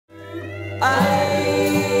Welcome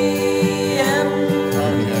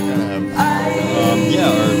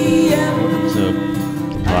to the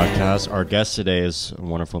podcast. Our guest today is a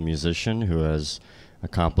wonderful musician who has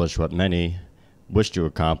accomplished what many wish to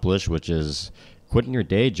accomplish, which is quitting your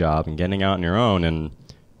day job and getting out on your own and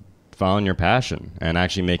following your passion and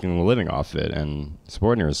actually making a living off it and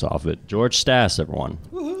supporting yourself off it. George Stass, everyone.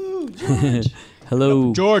 Woohoo, George.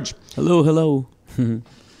 Hello. George. Hello, hello.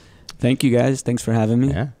 Thank you, guys. Thanks for having me.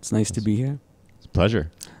 Yeah. It's nice to be here. It's a pleasure.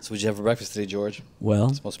 So what'd you have for breakfast today, George? Well,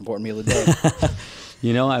 It's the most important meal of the day.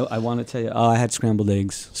 you know, I want to tell you, I had scrambled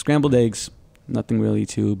eggs. Scrambled eggs, nothing really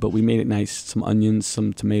to, but we made it nice. Some onions,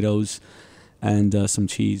 some tomatoes, and some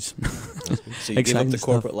cheese. So you gave up the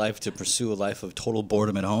corporate life to pursue a life of total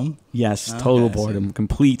boredom at home? Yes, total Okay, boredom. so-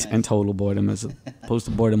 Complete nice. and total boredom as opposed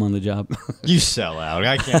to boredom on the job. You sell out.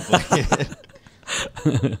 I can't believe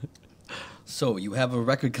it. So you have a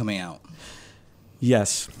record coming out.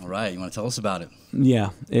 Yes. All right. You want to tell us about it? Yeah,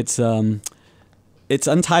 it's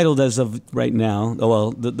untitled as of right now. Oh,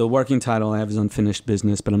 well, the working title I have is Unfinished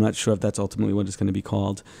Business, but I'm not sure if that's ultimately what it's going to be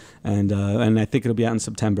called. And I think it'll be out in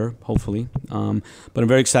September, hopefully. But I'm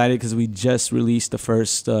very excited because we just released the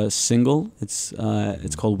first single. It's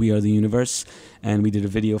called We Are the Universe, and we did a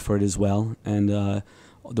video for it as well. And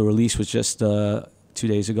the release was just 2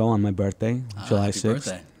 days ago on my birthday, July happy 6th.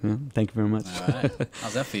 birthday. Yeah, thank you very much. All right.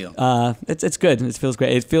 How's that feel? It's good. It feels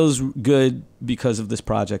great. It feels good because of this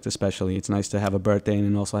project, especially. It's nice to have a birthday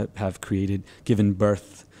and also have given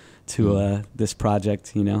birth to this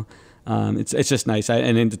project. You know, it's just nice.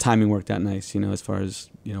 And then the timing worked out nice. You know, as far as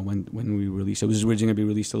when we released it, was originally going to be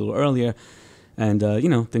released a little earlier, and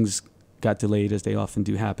things got delayed as they often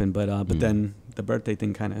do happen. But then the birthday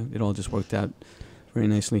thing it all just worked out very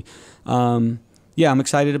nicely. Yeah, I'm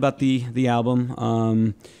excited about the album.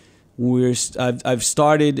 I've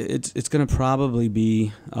started. It's going to probably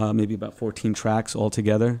be maybe about 14 tracks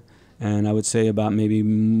altogether, and I would say about maybe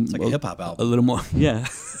It's like a hip hop album. a little more. Yeah,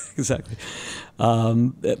 exactly.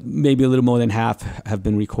 Maybe a little more than half have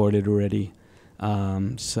been recorded already.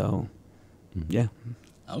 So, yeah.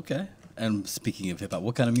 Okay. And speaking of hip hop,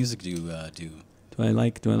 what kind of music do you do? Do I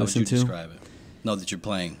listen How would you to? describe it? No, that you're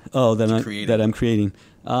playing. Oh, that I'm creating.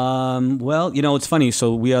 Well, it's funny.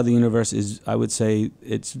 So We Are the Universe is, I would say,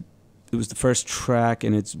 it was the first track,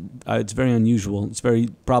 and it's very unusual. It's very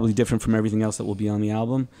probably different from everything else that will be on the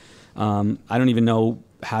album. I don't even know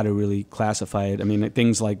how to really classify it. I mean,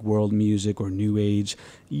 things like world music or new age,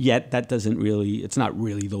 yet that doesn't really, it's not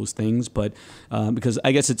really those things, but because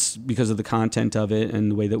I guess it's because of the content of it and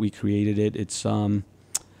the way that we created it, it's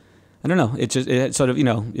I don't know. It sort of,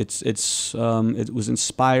 it was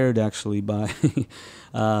inspired actually by,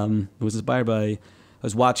 I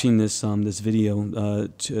was watching this video.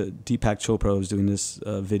 Deepak Chopra was doing this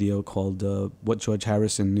video called "What George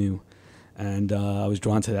Harrison Knew," and I was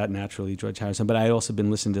drawn to that naturally, George Harrison. But I had also been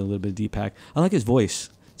listening to a little bit of Deepak. I like his voice.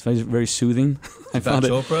 It's very, very soothing. Deepak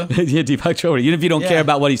Chopra? Yeah, Deepak Chopra. Even if you don't care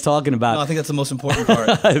about what he's talking about. No, I think that's the most important part.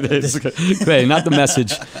 It's great, not the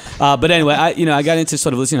message. But anyway, I got into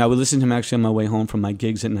sort of listening. I would listen to him actually on my way home from my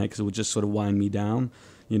gigs at night because it would just sort of wind me down.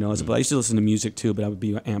 I used to listen to music too, but I would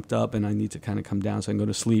be amped up and I need to kind of come down so I can go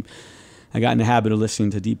to sleep. I got in the habit of listening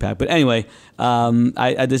to Deepak. But anyway,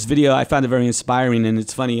 this video, I found it very inspiring, and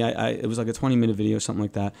it's funny. It was like a 20-minute video or something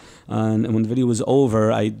like that. And when the video was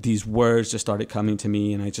over, these words just started coming to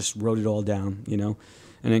me, and I just wrote it all down, And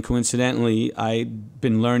then coincidentally, I've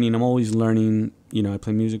been learning. I'm always learning. I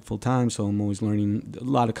play music full time, so I'm always learning a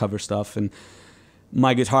lot of cover stuff. And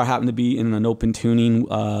my guitar happened to be in an open tuning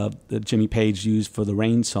that Jimmy Page used for the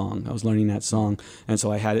Rain song. I was learning that song, and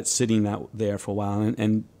so I had it sitting there for a while.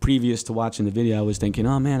 And previous to watching the video, I was thinking,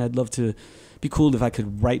 oh man, I'd love to. Be cool if I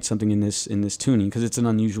could write something in this tuning because it's an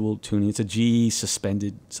unusual tuning. It's a G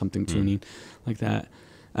suspended something tuning like that.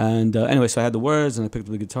 And anyway, so I had the words and I picked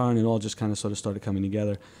up the guitar and it all just kind of sort of started coming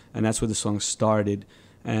together. And that's where the song started.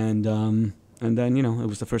 And then, it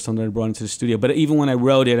was the first song that I brought into the studio. But even when I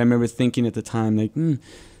wrote it, I remember thinking at the time, like,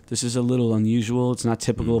 this is a little unusual. It's not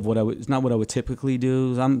typical of it's not what I would typically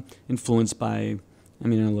do. I'm influenced by, I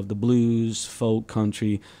love the blues, folk,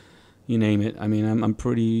 country, you name it. I'm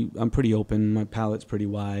pretty open. My palette's pretty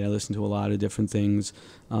wide. I listen to a lot of different things.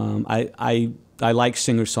 I like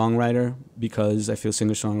singer-songwriter because I feel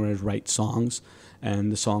singer-songwriters write songs.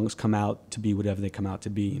 And the songs come out to be whatever they come out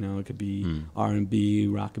to be. It could be R&B,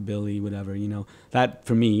 rockabilly, whatever. That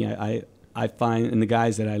for me, I find, and the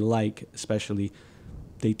guys that I like, especially,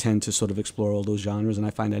 they tend to sort of explore all those genres, and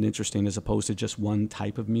I find that interesting as opposed to just one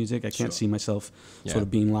type of music. I can't see myself sort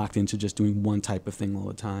of being locked into just doing one type of thing all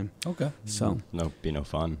the time. Okay. So no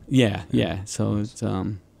fun. Yeah. So it's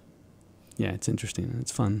yeah, it's interesting.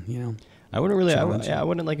 It's fun, you know. I wouldn't really. I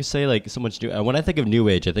wouldn't like to say like so much new. When I think of new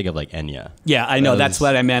age, I think of like Enya. Yeah, I know. That's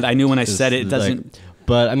what I meant. I knew when I said it. It doesn't. Like,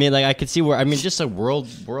 but I mean, like I could see where. I mean, just like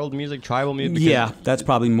world music, tribal music. Yeah, that's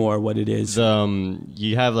probably more what it is.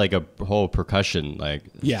 You have like a whole percussion like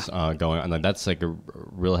going on. Like that's like a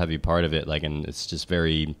real heavy part of it. Like, and it's just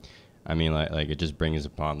very. I mean, like it just brings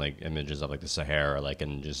upon like images of like the Sahara, like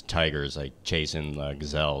and just tigers like chasing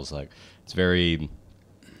gazelles. Like it's very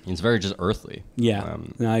just earthly. Yeah,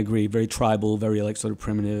 I agree. Very tribal, very like sort of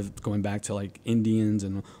primitive, going back to like Indians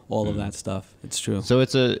and all of that stuff. It's true. So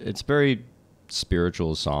it's very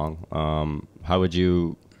spiritual song. How would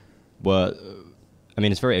you? What? I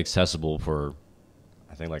mean, it's very accessible for,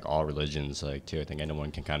 I think like all religions, like too. I think anyone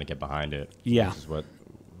can kind of get behind it. Yeah, this is what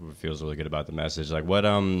feels really good about the message. Like what? The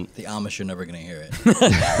Amish are never gonna hear it.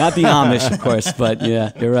 Not the Amish, of course, but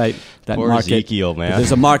yeah, you're right. That poor market, Ezekiel, man.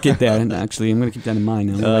 There's a market there, and actually, I'm gonna keep that in mind.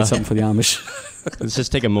 I'm gonna write something for the Amish. Let's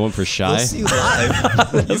just take a moment for Shy. We'll see you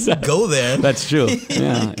live. You can go there. That's true.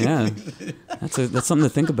 Yeah. That's something to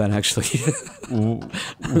think about, actually.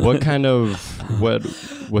 What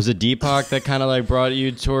was it? Deepak that kind of like brought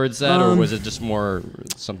you towards that, or was it just more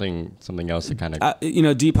something else that kind of?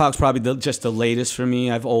 Deepak's probably just the latest for me.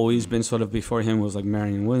 I've always been sort of before him was like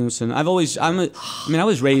Marianne Williamson. I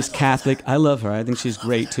was raised Catholic. I love her. I think she's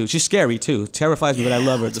great too. She's scary too. Terrifies me, but I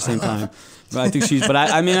love her at the same time. I think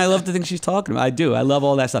I love the things she's talking about. I do. I love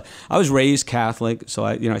all that stuff. I was raised Catholic, so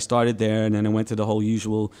I started there, and then I went to the whole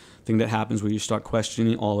usual thing that happens where you start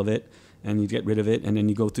questioning all of it, and you get rid of it, and then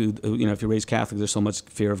you go through, if you're raised Catholic, there's so much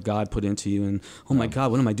fear of God put into you, and, oh my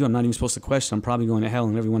God, what am I doing? I'm not even supposed to question. I'm probably going to hell,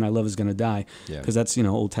 and everyone I love is going to die, because that's,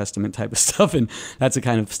 Old Testament type of stuff, and that's the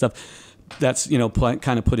kind of stuff that's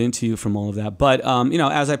kind of put into you from all of that. But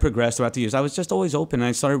as I progressed throughout the years, I was just always open, and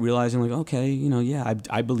I started realizing like, okay,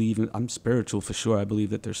 I believe I'm spiritual for sure. I believe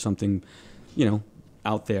that there's something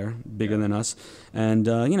out there bigger than us, and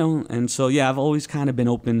and so I've always kind of been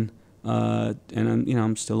open, and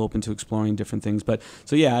I'm still open to exploring different things. But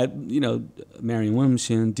so Marianne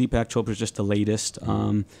Williamson, Deepak Chopra is just the latest.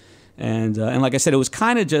 And like I said, it was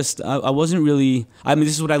kind of just, I wasn't really, this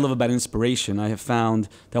is what I love about inspiration. I have found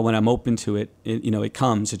that when I'm open to it, it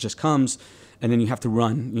just comes, and then you have to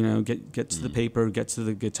run, get to the paper, get to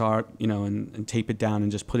the guitar, and tape it down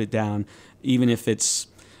and just put it down. Even if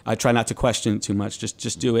I try not to question it too much,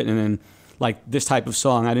 just do it. And then like this type of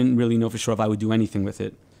song, I didn't really know for sure if I would do anything with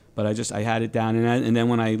it, but I had it down. And then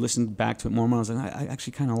when I listened back to it more and more, I was like, I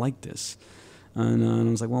actually kind of like this. And I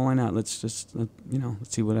was like, well, why not? Let's just, let's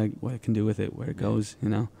see what I can do with it, where it goes,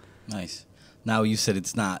 Nice. Now, you said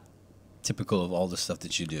it's not typical of all the stuff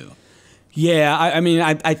that you do. Yeah,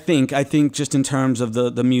 I think just in terms of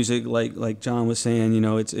the music, like John was saying,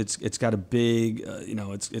 it's got a big,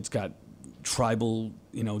 it's got tribal,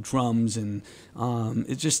 drums, and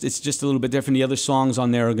it's just a little bit different. The other songs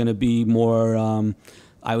on there are going to be more,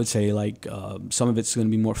 I would say, like some of it's going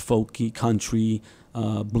to be more folky, country,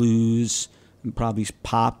 blues, probably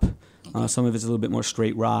pop. Some of it's a little bit more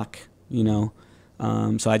straight rock,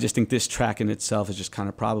 So I just think this track in itself is just kind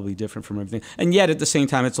of probably different from everything. And yet at the same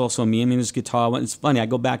time, it's also me. This guitar, it's funny, I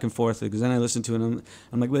go back and forth because then I listen to it and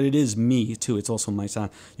I'm like, but it is me too. It's also my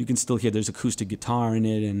sound. You can still hear there's acoustic guitar in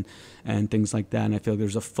it and things like that. And I feel like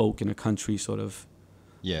there's a folk and a country sort of,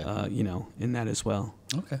 in that as well.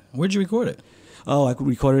 Okay. Where'd you record it? Oh, I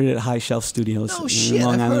recorded it at Hi-Shelf Studios in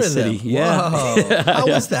Long Island City. Yeah. Whoa. How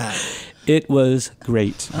was that? It was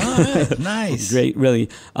great. All right, nice. Great, really.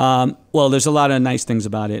 Well, there's a lot of nice things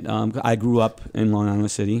about it. I grew up in Long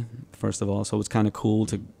Island City, first of all, so it's kind of cool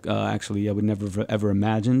to actually, I would never have ever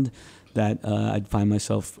imagined that I'd find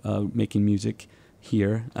myself making music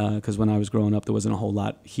here, because when I was growing up, there wasn't a whole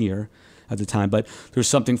lot here at the time. But there's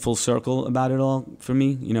something full circle about it all for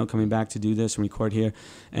me, coming back to do this and record here,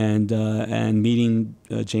 and meeting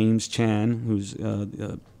James Chan, who's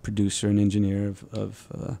a producer and engineer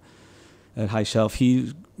at Hi-Shelf.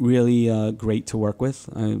 He's really great to work with.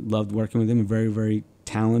 I loved working with him. A very, very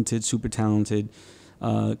talented, super talented,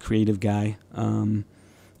 creative guy.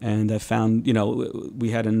 And I found,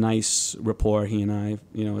 we had a nice rapport, he and I,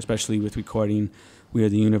 especially with recording We Are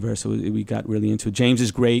the Universe. So we got really into it. James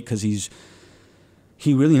is great because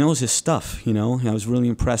he really knows his stuff, I was really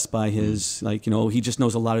impressed by his, he just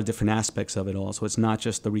knows a lot of different aspects of it all. So it's not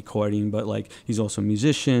just the recording, but he's also a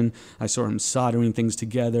musician. I saw him soldering things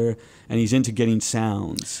together, and he's into getting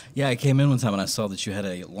sounds. Yeah, I came in one time and I saw that you had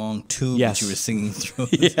a long tube that you were singing through.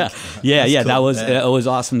 Yeah. Cool. It was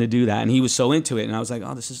awesome to do that, and he was so into it, and I was like,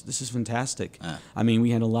 oh, this is fantastic. We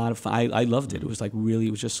had a lot of fun. I loved it. It was it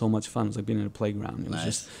was just so much fun. It was like being in a playground. It was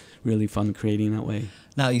just really fun creating that way.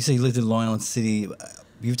 Now, you say you lived in Long Island City.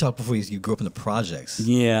 You've talked before. You grew up in the projects.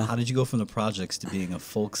 Yeah. How did you go from the projects to being a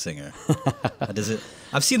folk singer? How does it?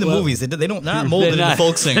 I've seen the movies. They're not molded into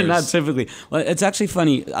folk singers. Not typically. Well, it's actually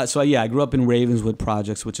funny. So yeah, I grew up in Ravenswood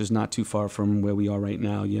Projects, which is not too far from where we are right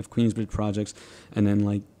now. You have Queensbridge Projects, and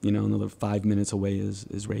then another 5 minutes away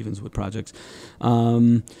is Ravenswood Projects.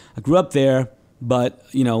 I grew up there, but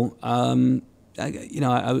I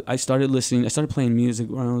started listening. I started playing music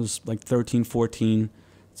when I was like 13, 14.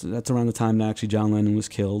 So that's around the time that actually John Lennon was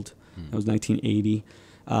killed. That was 1980.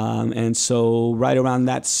 And so right around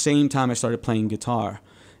that same time, I started playing guitar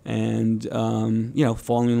and,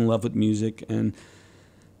 falling in love with music and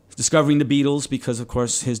discovering the Beatles because, of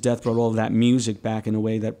course, his death brought all of that music back in a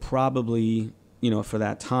way that probably, for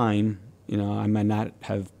that time, I might not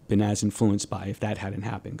have been as influenced by if that hadn't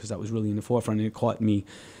happened because that was really in the forefront and it caught me.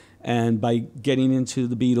 And by getting into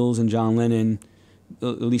the Beatles and John Lennon,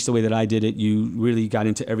 at least the way that I did it, you really got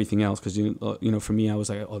into everything else because for me, I was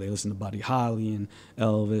like, they listen to Buddy Holly and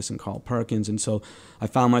Elvis and Carl Perkins, and so I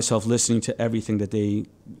found myself listening to everything that they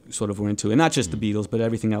sort of were into, and not just the Beatles, but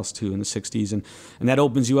everything else too in the '60s, and that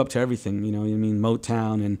opens you up to everything,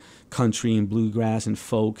 Motown and country and bluegrass and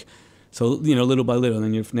folk. So little by little,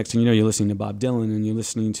 and then next thing you know, you're listening to Bob Dylan and you're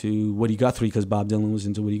listening to Woody Guthrie because Bob Dylan was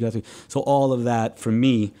into Woody Guthrie. So all of that for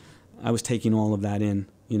me, I was taking all of that in.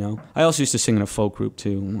 I also used to sing in a folk group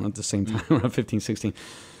too at the same time, around 15, 16.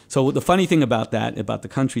 So the funny thing about the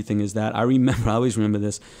country thing is that I always remember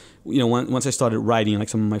this, once I started writing like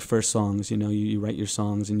some of my first songs, you write your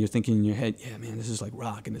songs and you're thinking in your head, yeah, man, this is like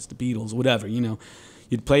rock and it's the Beatles, whatever,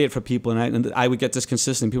 you'd play it for people and I would get this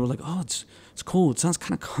consistent. People were like, oh, it's cool. It sounds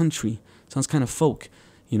kind of country. It sounds kind of folk,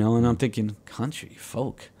 and I'm thinking country,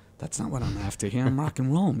 folk, that's not what I'm after here. I'm rock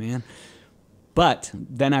and roll, man. But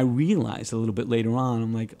then I realized a little bit later on,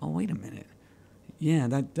 I'm like, oh, wait a minute. Yeah,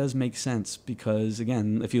 that does make sense because,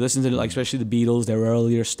 again, if you listen to, especially the Beatles, their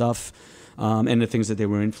earlier stuff, and the things that they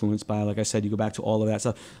were influenced by, like I said, you go back to all of that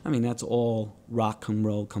stuff. I mean, that's all rock and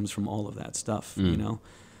roll comes from all of that stuff, And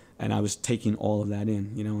I was taking all of that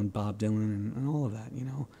in, and Bob Dylan and all of that,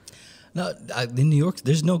 No, in New York,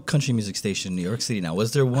 there's no country music station in New York City now.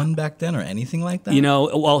 Was there one back then or anything like that?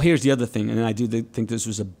 Well, here's the other thing, and I do think this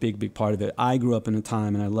was a big, big part of it. I grew up in a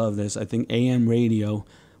time, and I love this, I think AM radio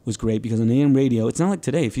was great because on AM radio, it's not like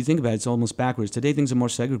today. If you think about it, it's almost backwards. Today, things are more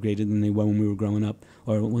segregated than they were when we were growing up,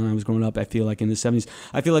 or when I was growing up, I feel like in the 70s.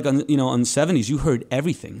 I feel like on the 70s, you heard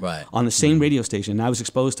everything on the same radio station, and I was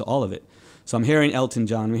exposed to all of it. So I'm hearing Elton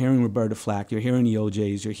John, I'm hearing Roberta Flack, you're hearing the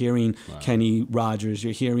OJs, you're hearing Kenny Rogers,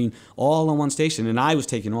 you're hearing all on one station. And I was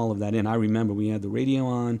taking all of that in. I remember we had the radio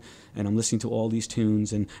on, and I'm listening to all these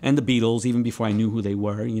tunes, and the Beatles, even before I knew who they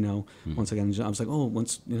were, Once again, I was like,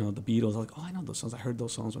 the Beatles, I was like, oh, I know those songs. I heard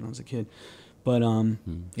those songs when I was a kid. But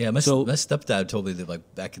yeah, my stepdad told me that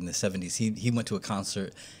like back in the 70s, he went to a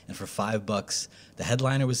concert, and for $5, the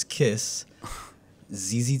headliner was Kiss.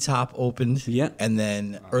 ZZ Top opened, and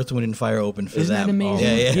then Earth, Wind, and Fire opened for Isn't them. That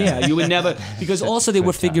amazing? Yeah, you would never, because also they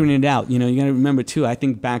were figuring it out. You got to remember too. I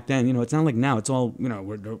think back then, it's not like now. It's all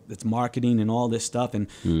it's marketing and all this stuff and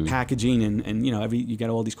packaging and you got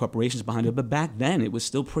all these corporations behind it. But back then, it was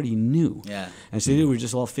still pretty new. Yeah, and so they were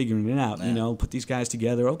just all figuring it out. Yeah. Put these guys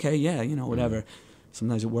together. Okay, whatever.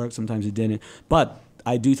 Sometimes it worked, sometimes it didn't. But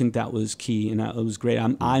I do think that was key, and it was great.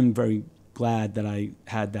 I'm very glad that I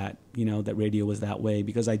had that, that radio was that way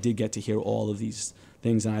because I did get to hear all of these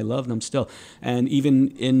things and I love them still. And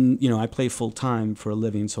even in, I play full time for a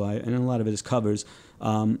living, and a lot of it is covers.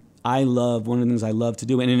 I love, one of the things I love to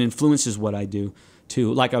do, and it influences what I do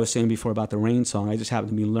too. Like I was saying before about the Rain song, I just happen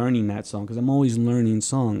to be learning that song because I'm always learning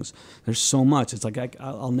songs. There's so much. It's like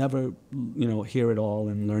I'll never, hear it all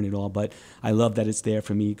and learn it all, but I love that it's there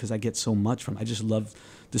for me because I get so much from it. I just love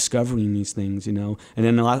discovering these things, and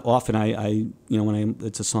then often I when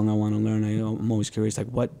it's a song I want to learn, I'm always curious, like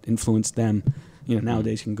what influenced them.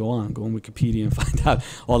 Nowadays you can go on Wikipedia and find out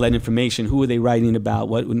all that information. Who are they writing about?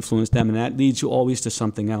 What influenced them? And that leads you always to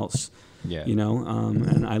something else. Yeah.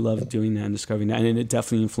 And I love doing that and discovering that, and it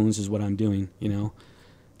definitely influences what I'm doing.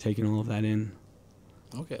 Taking all of that in.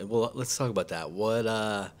 Okay, well, let's talk about that.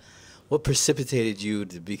 What precipitated you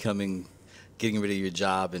to getting rid of your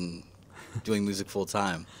job and doing music full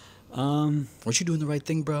time? Weren't you doing the right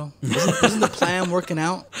thing, bro? Wasn't the plan working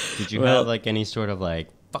out? Did you have like any sort of like,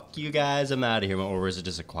 fuck you guys, I'm out of here, or was it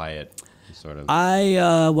just a quiet sort of? I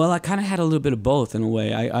kind of had a little bit of both in a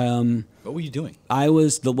way. What were you doing? I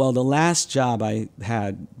was the last job I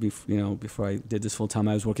had before I did this full time,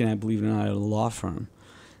 I was working at, believe it or not, at a law firm.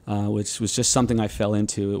 Which was just something I fell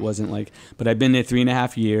into. It wasn't like, but I'd been there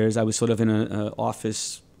 3.5 years. I was sort of in an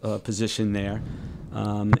office position there,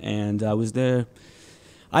 and I was there.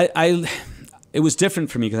 it was different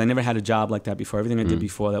for me because I never had a job like that before. Everything I did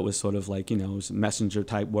before that was sort of like, you know, it was messenger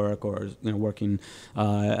type work or, you know, working.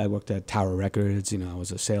 I worked at Tower Records, you know, I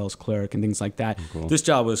was a sales clerk and things like that. Cool. This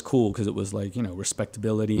job was cool because it was like, you know,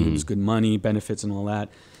 respectability, it was good money, benefits and all that.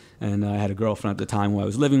 And I had a girlfriend at the time who I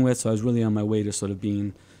was living with, so I was really on my way to sort of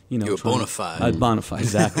being, you know. You were bona fide. Bona fide,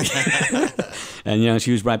 exactly. And, you know,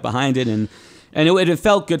 she was right behind it. And it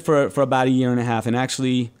felt good for about a year and a half. And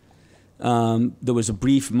actually, there was a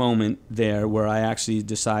brief moment there where I actually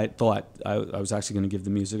thought I was actually going to give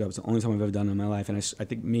the music. It was the only time I've ever done it in my life, and I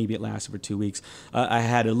think maybe it lasted for 2 weeks. I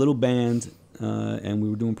had a little band, and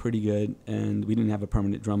we were doing pretty good, and we didn't have a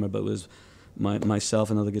permanent drummer, but it was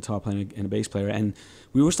myself, another guitar player, and a bass player, and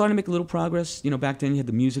we were starting to make a little progress. You know, back then you had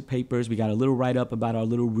the music papers. We got a little write-up about our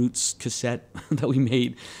little Roots cassette that we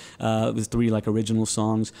made. It was 3 like original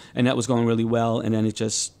songs, and that was going really well, and then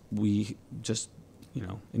we just you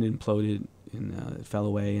know, it imploded and it fell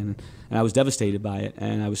away, and I was devastated by it.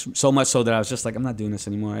 And I was so much so that I was just like, I'm not doing this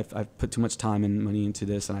anymore. I've put too much time and money into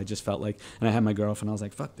this, and I just felt like, and I had my girlfriend, I was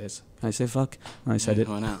like, fuck this. Can I say fuck? And I said it.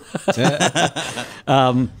 Why not?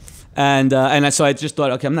 So I just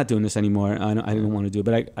thought, okay, I'm not doing this anymore. I didn't want to do it,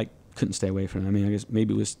 but I couldn't stay away from it. I mean, I guess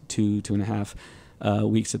maybe it was 2.5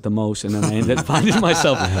 weeks at the most, and then I ended up finding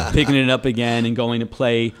myself picking it up again and going to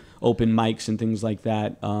play open mics and things like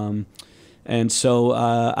that. And so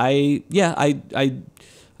I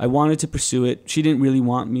wanted to pursue it. She didn't really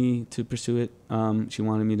want me to pursue it. She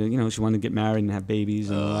wanted me to, you know, she wanted to get married and have babies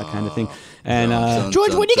and all that kind of thing. And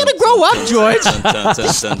George, when are you gonna grow up, George?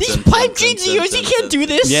 These pipe jeans of yours, you can't do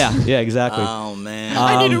this. Yeah, exactly. Oh man,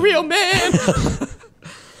 I need a real man.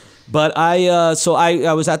 But I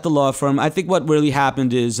was at the law firm. I think what really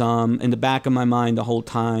happened is in the back of my mind the whole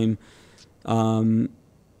time.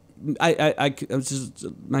 I just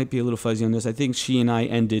might be a little fuzzy on this. I think she and I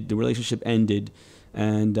the relationship ended,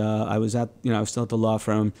 and I was still at the law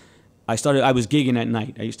firm. I was gigging at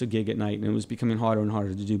night. I used to gig at night, and it was becoming harder and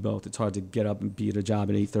harder to do both. It's hard to get up and be at a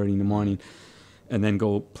job at 8:30 in the morning, and then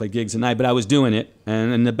go play gigs at night. But I was doing it,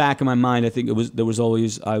 and in the back of my mind, I think I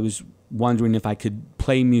was wondering if I could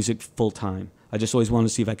play music full time. I just always wanted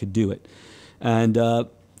to see if I could do it, and.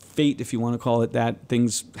 Fate, if you want to call it that,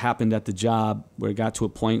 things happened at the job where it got to a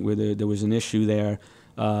point where there was an issue there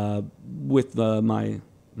with my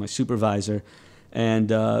supervisor,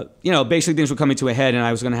 and you know, basically things were coming to a head, and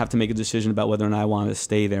I was going to have to make a decision about whether or not I wanted to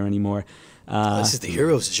stay there anymore. This is the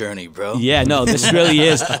hero's journey, bro. Yeah, no, this really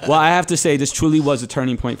is. Well, I have to say, this truly was a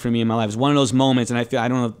turning point for me in my life. It was one of those moments, and I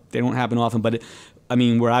don't know, they don't happen often, but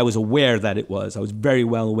where I was aware that it was. I was very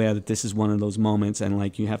well aware that this is one of those moments, and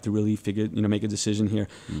like, you have to really make a decision here.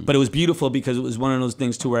 But it was beautiful because it was one of those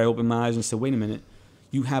things too where I opened my eyes and said, wait a minute,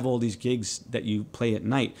 you have all these gigs that you play at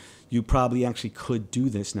night. You probably actually could do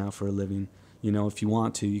this now for a living. You know, if you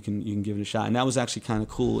want to, you can give it a shot. And that was actually kind of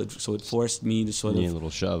cool. So it forced me to sort of... a little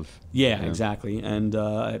shove. Yeah, exactly. And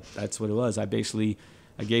that's what it was. I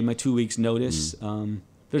gave my 2 weeks notice.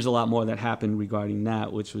 There's a lot more that happened regarding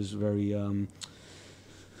that, which was very...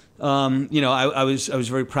 you know, I was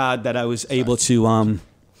very proud that I was able to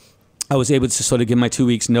sort of give my 2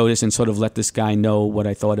 weeks notice and sort of let this guy know what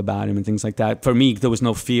I thought about him and things like that. For me, there was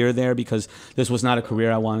no fear there because this was not a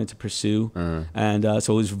career I wanted to pursue, and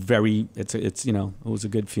so it was it's you know, it was a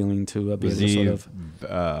good feeling to be able to sort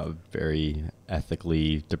of very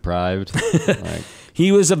ethically deprived. Like.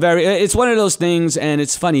 He was it's one of those things, and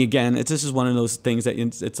it's funny again. This is one of those things that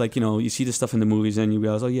it's like, you know, you see the stuff in the movies and you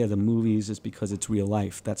realize, oh yeah, the movies is because it's real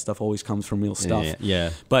life. That stuff always comes from real stuff.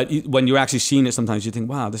 Yeah. But when you're actually seeing it, sometimes you think,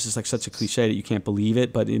 wow, this is like such a cliche that you can't believe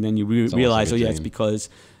it. But then you realize, oh yeah, it's because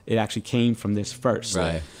it actually came from this first.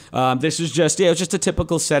 Right. This was just it was just a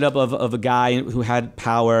typical setup of a guy who had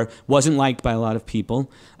power, wasn't liked by a lot of people,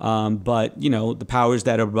 but you know, the powers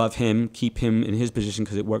that are above him keep him in his position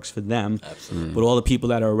because it works for them. Absolutely. But all the people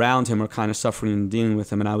that are around him are kind of suffering and dealing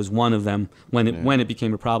with him, and I was one of them when it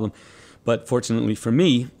became a problem. But fortunately for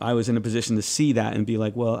me, I was in a position to see that and be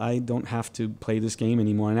like, well, I don't have to play this game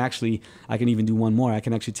anymore. And actually, I can even do one more. I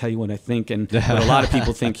can actually tell you what I think and what a lot of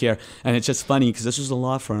people think here. And it's just funny because this was a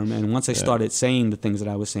law firm. And once I started saying the things that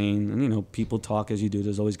I was saying, and you know, people talk as you do.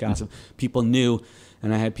 There's always gossip. People knew.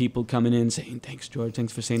 And I had people coming in saying, thanks, George,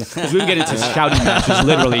 thanks for saying that. Because we would get into shouting matches,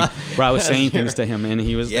 literally, where I was saying things to him. And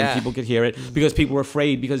and people could hear it because people were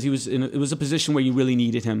afraid because it was a position where you really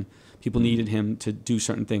needed him. People needed him to do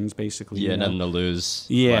certain things, basically. Yeah, nothing to lose.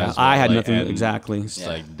 Yeah, I had nothing. Exactly. It's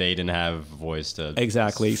like they didn't have a voice to.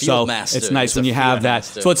 Exactly. Field so master. it's nice when you have that.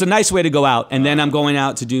 Master. So it's a nice way to go out. And then I'm going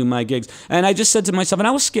out to do my gigs. And I just said to myself, and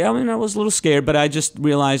I was scared. I mean, I was a little scared, but I just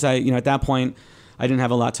realized at that point, I didn't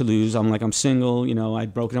have a lot to lose. I'm single, you know,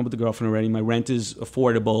 I'd broken up with the girlfriend already. My rent is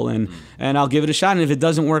affordable, and I'll give it a shot. And if it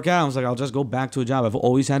doesn't work out, I was like, I'll just go back to a job. I've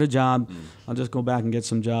always had a job. I'll just go back and get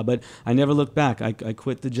some job. But I never looked back. I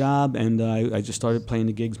quit the job, and I just started playing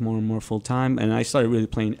the gigs more and more full time. And I started really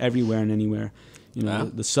playing everywhere and anywhere, you know,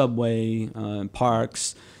 the subway,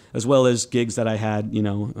 parks, as well as gigs that I had, you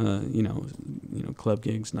know, club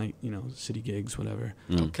gigs, night, you know, city gigs, whatever,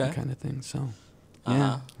 that kind of thing. So.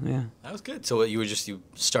 Yeah, yeah. That was good. So you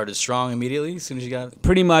started strong immediately as soon as you got...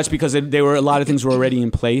 Pretty much, because there were a lot of things were already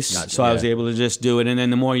in place, Gotcha, so I was able to just do it. And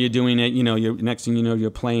then the more you're doing it, you know, next thing you know,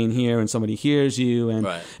 you're playing here and somebody hears you. And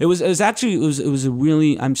it was a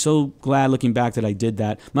really, I'm so glad looking back that I did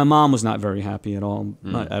that. My mom was not very happy at all,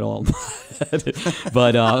 not at all.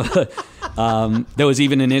 But there was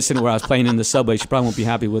even an incident where I was playing in the subway. She probably won't be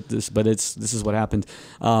happy with this, but this is what happened,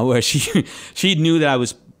 where she knew that I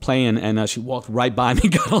was playing, and she walked right by me,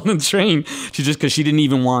 got on the train. Because she didn't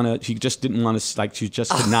even want to, she just didn't want to, like, she just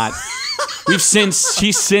could not. She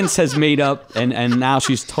since has made up, and now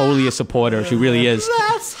she's totally a supporter. She really is.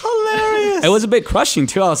 That's hilarious. It was a bit crushing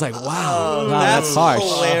too. I was like, wow, that's harsh.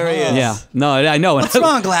 Hilarious. Yeah, no, I know. What's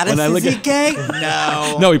wrong, Gladys? Is he gay?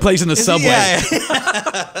 No. No, he plays in the subway. Yeah.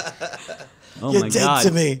 Oh You're my dead God.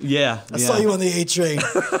 to me. Yeah, I saw you on the A train.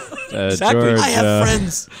 Exactly. George, I have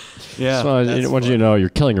friends. Yeah. So I want you to know you're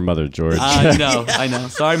killing your mother, George. I know.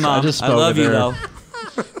 Sorry, Mom. just I spoke love with you, her. though.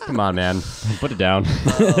 Come on, man. Put it down.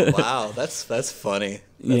 Oh, wow, that's funny.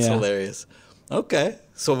 That's hilarious. Okay,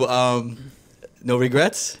 so no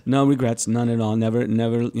regrets? No regrets, none at all. Never,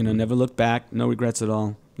 never look back. No regrets at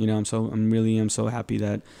all. You know, I'm really so happy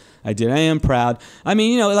that I did. I am proud. I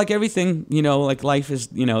mean, you know, like everything, you know, like life is,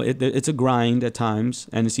 you know, it's a grind at times,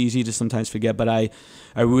 and it's easy to sometimes forget. But I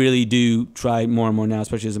really do try more and more now,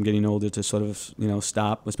 especially as I'm getting older, to sort of, you know,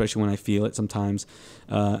 stop, especially when I feel it sometimes.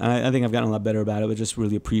 And I think I've gotten a lot better about it, but just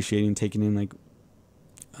really appreciating, taking in, like,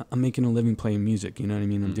 I'm making a living playing music. You know what I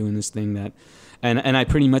mean? I'm doing this thing that, and I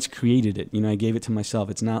pretty much created it. You know, I gave it to myself.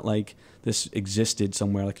 It's not like this existed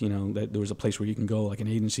somewhere, like, you know, that there was a place where you can go, like an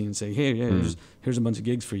agency, and say, hey, here's a bunch of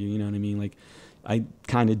gigs for you. You know what I mean? Like, I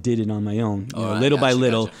kind of did it on my own, you know, little by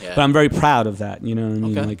little. Yeah. But I'm very proud of that. You know what I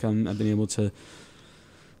mean? Okay. Like, I've been able to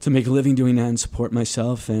make a living doing that and support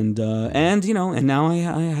myself, and you know, and now I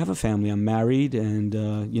have a family. I'm married,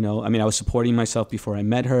 and you know, I mean, I was supporting myself before I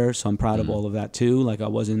met her, so I'm proud of all of that too. Like, I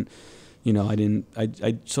wasn't, you know,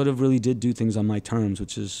 I sort of really did do things on my terms,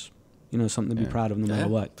 which is, you know, something to be proud of no matter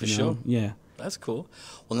what. For you know? sure. Yeah. That's cool.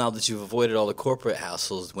 Well, now that you've avoided all the corporate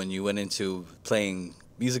hassles when you went into playing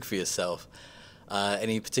music for yourself,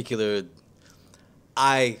 any particular...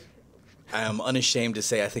 I am unashamed to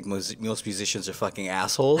say I think most musicians are fucking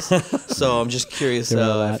assholes. So I'm just curious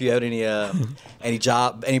if you had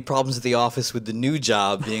any problems at the office with the new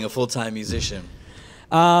job being a full-time musician.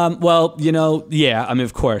 Well, you know, yeah, I mean,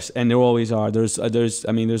 of course, and there always are.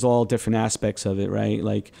 There's all different aspects of it, right?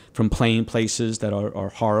 Like, from playing places that are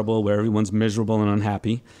horrible, where everyone's miserable and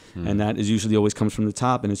unhappy, and that is usually always comes from the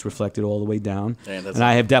top, and it's reflected all the way down. And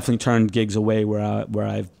I have definitely turned gigs away where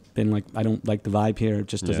I've been like, I don't like the vibe here. It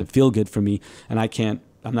just doesn't feel good for me, and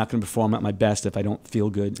I'm not going to perform at my best if I don't feel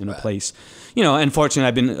good in a place. You know, and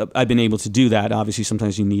fortunately, I've been able to do that. Obviously,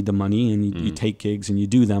 sometimes you need the money, and you take gigs and you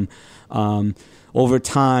do them. Over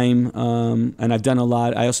time, and I've done a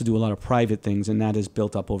lot. I also do a lot of private things, and that has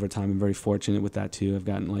built up over time. I'm very fortunate with that too. I've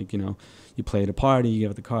gotten, like, you know, you play at a party, you give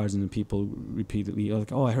out the cards, and then people repeatedly are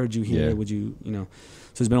like, "Oh, I heard you here. Would you, you know?"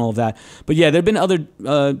 So there's been all of that. But yeah, there've been other.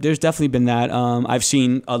 There's definitely been that. I've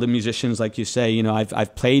seen other musicians, like you say. You know,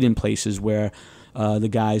 I've played in places where the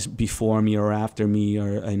guys before me or after me,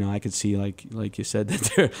 or, you know, I could see, like you said,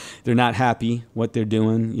 that they're not happy what they're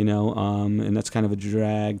doing, you know, and that's kind of a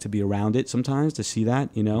drag to be around it sometimes, to see that,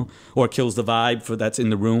 you know, or it kills the vibe that's in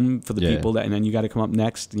the room for the people that, and then you got to come up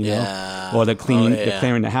next, you know, or they're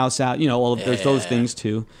clearing the house out, you know, all of there's those things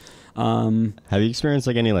too. Have you experienced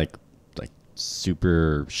like any like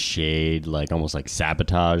super shade, like almost like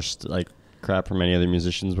sabotage, like crap from any other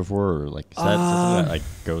musicians before, or like is that something that like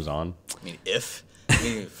goes on? I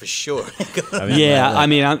mean, for sure.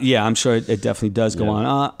 I'm sure it definitely does go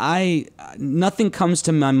on. Nothing comes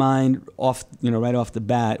to my mind right off the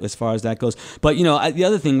bat as far as that goes. But, you know, the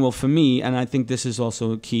other thing, well, for me, and I think this is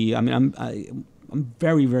also key. I mean, I'm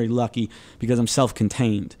very, very lucky because I'm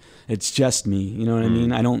self-contained. It's just me, you know what I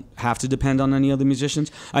mean? I don't have to depend on any other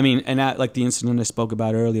musicians. I mean, and that, like the incident I spoke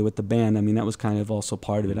about earlier with the band, I mean, that was kind of also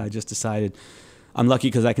part of it. I just decided I'm lucky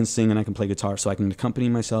because I can sing and I can play guitar, so I can accompany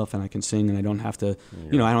myself and I can sing, and I don't have to,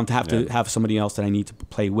 you know, I don't have to have somebody else that I need to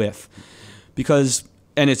play with. Because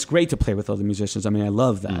and it's great to play with other musicians. I mean, I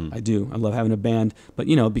love that. I do. I love having a band, but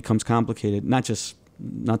you know, it becomes complicated. Not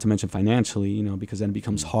to mention financially, you know, because then it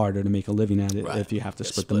becomes harder to make a living at it if you have to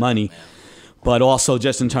split the money. But also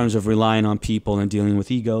just in terms of relying on people and dealing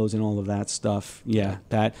with egos and all of that stuff. Yeah,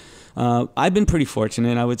 that I've been pretty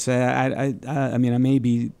fortunate, I would say. I mean, I may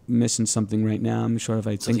be missing something right now. I'm sure if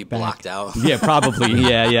I think back. Blocked out. Yeah, probably.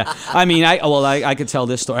 Yeah. I mean, I could tell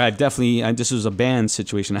this story. This was a band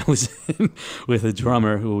situation I was in with a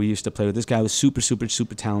drummer who we used to play with. This guy was super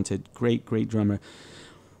talented, great drummer.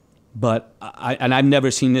 But I've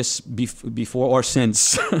never seen this before or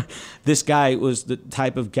since. This guy was the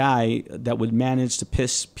type of guy that would manage to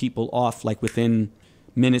piss people off like within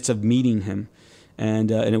minutes of meeting him, and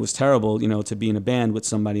it was terrible, you know, to be in a band with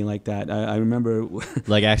somebody like that. I remember,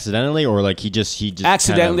 like accidentally, or like he just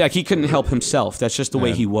accidentally, kind of, like he couldn't help himself. That's just the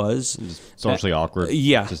way he was. Socially awkward.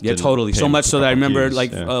 Yeah, totally. So much so that I remember,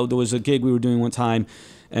 like, there was a gig we were doing one time.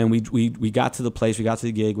 And we got to the place, we got to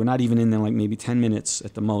the gig. We're not even in there like maybe 10 minutes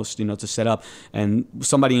at the most, you know, to set up. And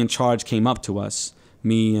somebody in charge came up to us,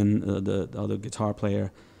 me and the other guitar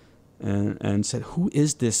player, and said, "Who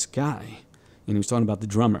is this guy?" And he was talking about the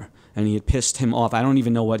drummer. And he had pissed him off. I don't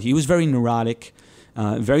even know what. He was very neurotic,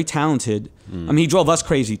 very talented. I mean, he drove us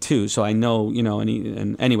crazy too. So I know, you know,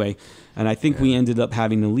 and anyway. And I think we ended up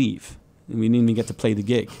having to leave. We didn't even get to play the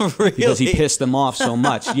gig because he pissed them off so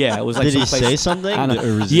much. Yeah, it was like. Did he say something?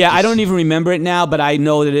 I don't even remember it now, but I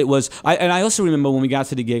know that it was. And I also remember when we got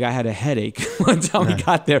to the gig, I had a headache one time we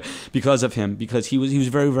got there because of him, because he was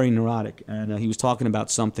very neurotic, and he was talking about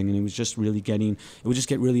something, and it was just really it would just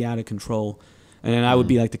get really out of control, and then I would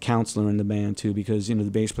be like the counselor in the band too, because you know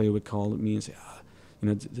the bass player would call me and say, you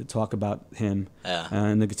know, to talk about him,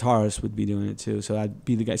 and the guitarist would be doing it too. So I'd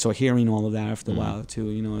be the guy. So hearing all of that after a while too,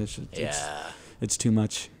 you know, it's too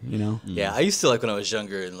much, you know. Yeah, I used to, like, when I was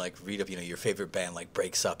younger and like read up, you know, your favorite band like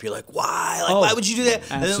breaks up. You're like, why? Like, why would you do that?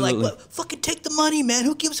 Absolutely. And then like, well, fucking take the money, man.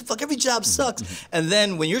 Who gives a fuck? Every job sucks. And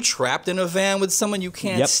then when you're trapped in a van with someone you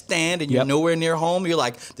can't stand and you're nowhere near home, you're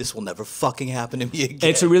like, this will never fucking happen to me again.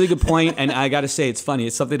 It's a really good point, and I got to say, it's funny.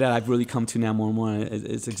 It's something that I've really come to now more and more.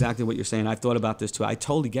 It's exactly what you're saying. I've thought about this too. I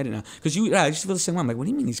totally get it now. Because I used to feel the same way. I'm like, what do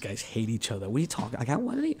you mean these guys hate each other? What are you talking?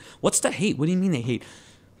 Like, what's the hate? What do you mean they hate?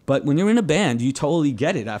 But when you're in a band, you totally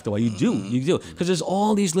get it after a while. You do. Because there's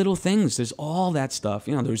all these little things. There's all that stuff.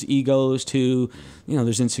 You know, there's egos too. You know,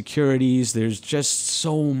 there's insecurities. There's just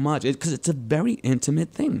so much. Because it's a very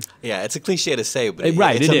intimate thing. Yeah, it's a cliche to say, but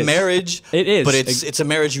it's a marriage. It is. But it's a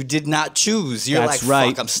marriage you did not choose. You're like,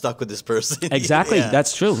 fuck, I'm stuck with this person. Exactly.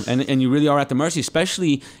 That's true. And you really are at the mercy,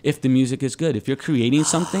 especially if the music is good. If you're creating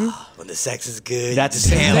something. When the sex is good. That's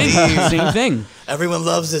the same thing. Everyone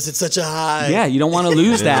loves this. It's such a high. Yeah, you don't want to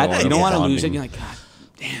lose that. You don't want to lose it. You're like, God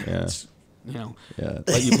damn, it's, you know,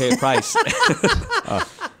 but you pay a price.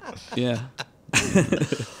 Yeah.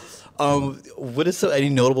 What is any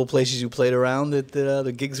notable places you played around that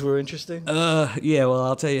the gigs were interesting? Yeah, well,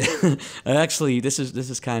 I'll tell you. Actually, this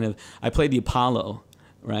is kind of, I played the Apollo,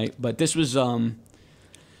 right? But this was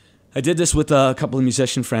I did this with a couple of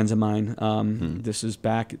musician friends of mine. This is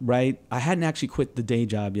back, right? I hadn't actually quit the day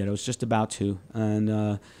job yet. I was just about to,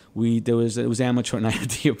 and it was amateur night at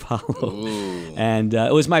the Apollo. Ooh. And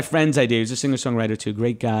it was my friend's idea. He was a singer-songwriter too,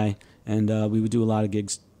 great guy, and we would do a lot of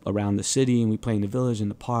gigs around the city, and we play in the village, in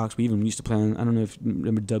the parks. We even used to play on, I don't know if you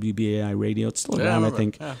remember WBAI radio. It's still around, I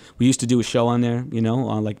think. Yeah. We used to do a show on there, you know,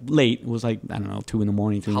 on like late. It was like, I don't know, 2 in the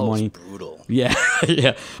morning, 3 in the morning. Brutal. Yeah,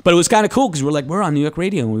 yeah. But it was kind of cool because we're on New York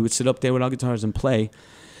radio, and we would sit up there with our guitars and play.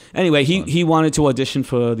 Anyway, he wanted to audition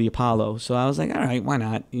for the Apollo, so I was like, all right, why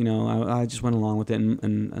not? You know, I just went along with it,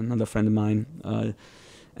 and another friend of mine,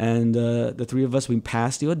 and the three of us, we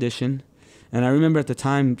passed the audition. And I remember at the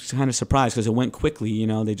time kind of surprised because it went quickly, you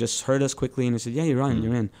know. They just heard us quickly and they said, yeah, you're in. I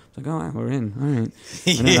was like, oh, we're in. All right.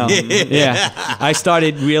 Yeah. I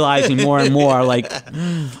started realizing more and more, like,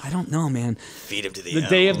 I don't know, man. Feed him to the The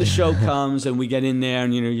day of the show comes and we get in there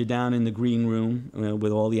and, you know, you're down in the green room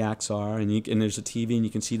where all the acts are and there's a TV and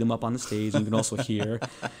you can see them up on the stage and you can also hear.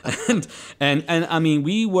 And I mean,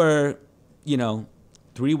 we were, you know,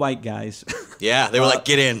 3 white guys. Yeah, they were like,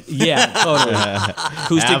 get in. Yeah, totally.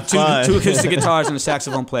 Two acoustic guitars and a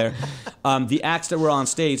saxophone player. The acts that were on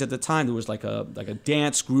stage at the time, there was like a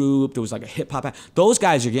dance group, there was like a hip hop act. Those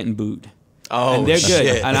guys are getting booed. Oh, and they're good.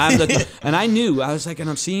 shit. And I knew, I was like, and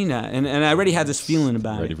I'm seeing that, and I already had this feeling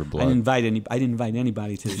about Ready it. for blood. I didn't invite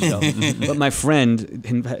anybody to the show. But my friend,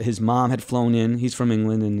 his mom had flown in. He's from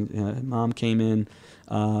England, and mom came in.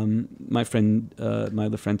 My friend, my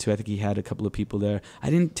other friend too, I think he had a couple of people there. I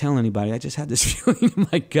didn't tell anybody. I just had this feeling in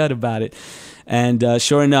my gut about it. And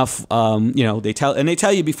sure enough, they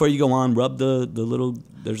tell you before you go on, rub the little,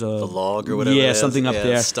 there's the log or whatever. Yeah, something up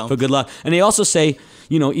there stump. for good luck. And they also say,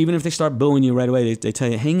 even if they start booing you right away, they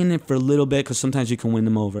tell you hang in there for a little bit because sometimes you can win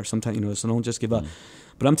them over. Sometimes, so don't just give up.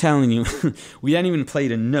 But I'm telling you, we hadn't even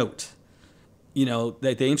played a note.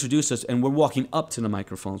 They introduced us, and we're walking up to the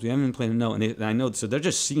microphones. We haven't even played a note, and I know, so they're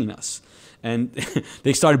just seeing us. And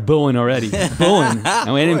they started booing already, and we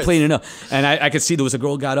hadn't even played a note. And I could see there was a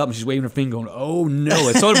girl got up, and she's waving her finger going, oh, no.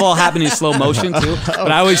 It sort of all happened in slow motion, too,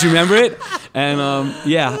 but I always remember it. And,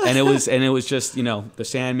 and it was just, the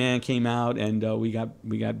Sandman came out, and we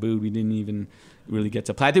got booed. We didn't even really get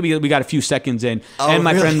to play. I think we got a few seconds in, and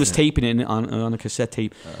my friend was taping it on a cassette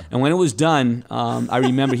tape. And when it was done, I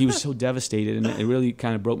remember he was so devastated, and it really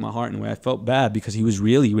kind of broke my heart in a way. I felt bad because he was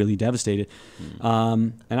really, really devastated.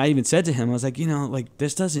 And I even said to him, I was like,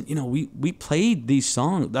 this doesn't, we played these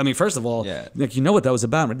songs. I mean, first of all, what that was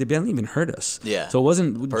about. Right? They hadn't even heard us. Yeah. So it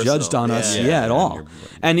wasn't judged on us at all.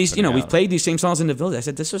 And these, we've played these same songs in the village. I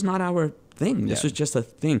said, this was not our thing. This was just a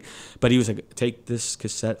thing. But he was like, take this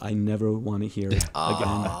cassette. I never want to hear it again.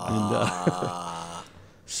 And,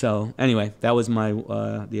 so anyway, that was my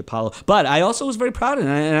the Apollo. But I also was very proud of it.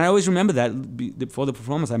 And I always remember that before the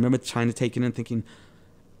performance. I remember trying to take it in and thinking,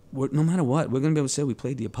 no matter what, we're going to be able to say we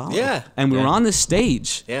played the Apollo. Yeah. And we were on this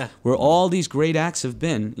stage where all these great acts have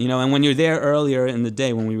been. And when you're there earlier in the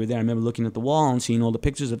day when we were there, I remember looking at the wall and seeing all the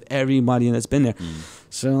pictures of everybody that's been there.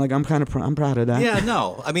 So, I'm kind of I'm proud of that. Yeah,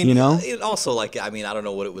 no. I mean, it also, I don't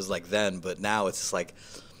know what it was like then, but now it's just like,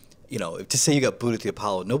 to say you got booed at the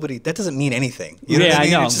Apollo, that doesn't mean anything. You know what I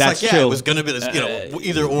mean? I know. It's just that's like, true. It was going to be this,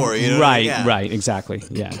 either or. Right, exactly.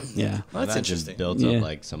 Yeah. Well, that's interesting. Builds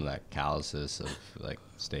up some of that callousness of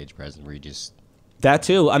stage presence where you just. That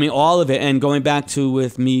too. I mean, all of it. And going back to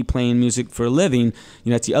with me playing music for a living,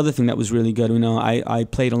 that's the other thing that was really good. I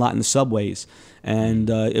played a lot in the subways. And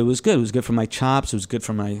it was good. It was good for my chops. It was good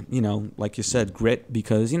for my, like you said, grit.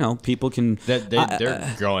 Because people can.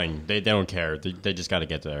 They're growing. They don't care. They just got to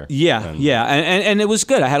get there. Yeah, and it was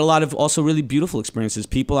good. I had a lot of also really beautiful experiences.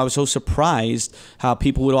 I was so surprised how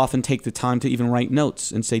people would often take the time to even write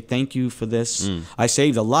notes and say thank you for this. I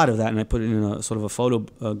saved a lot of that, and I put it in a sort of a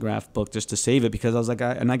photograph book just to save it because I was like,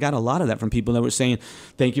 I got a lot of that from people that were saying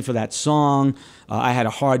thank you for that song. I had a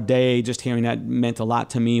hard day. Just hearing that meant a lot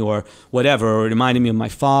to me, or whatever. Or it reminded me of my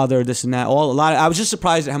father. This and that. I was just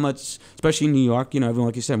surprised at how much, especially in New York. Everyone,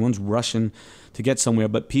 like you said, everyone's rushing to get somewhere,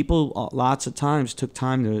 but people lots of times took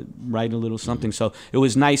time to write a little something. So it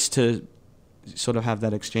was nice to sort of have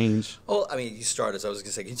that exchange. Well, I mean, you started, as I was going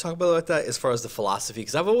to say, can you talk about that as far as the philosophy?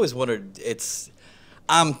 Because I've always wondered,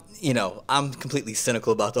 I'm completely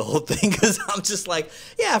cynical about the whole thing because I'm just like,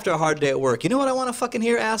 after a hard day at work, you know what I want to fucking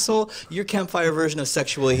hear, asshole? Your campfire version of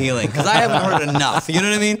sexual healing because I haven't heard enough. You know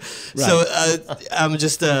what I mean? Right. So I'm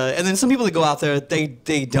just, and then some people that go out there,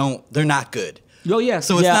 they're not good. Oh yeah.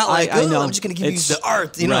 So it's not like, I know. I'm just gonna give you the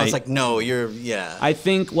art. Right. It's like, no, I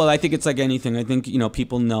think it's like anything. I think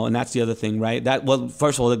people know, and that's the other thing, right?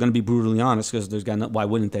 First of all, they're gonna be brutally honest because why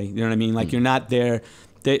wouldn't they? You know what I mean? Like you're not there.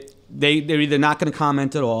 They're either not going to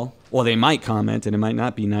comment at all, or they might comment and it might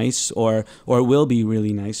not be nice, or it will be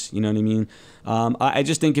really nice. You know what I mean? I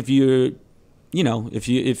just think if you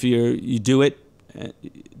do it,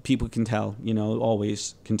 people can tell.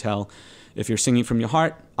 Always can tell. If you're singing from your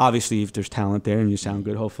heart, obviously if there's talent there and you sound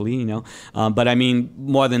good, hopefully, But I mean,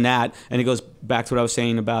 more than that, and it goes back to what I was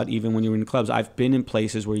saying about even when you were in clubs, I've been in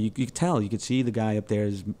places where you could tell, you could see the guy up there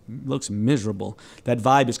looks miserable. That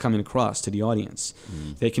vibe is coming across to the audience.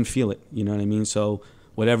 They can feel it, you know what I mean? So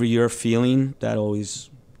whatever you're feeling, that always,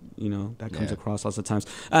 that comes across lots of times.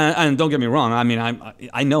 And don't get me wrong, I mean,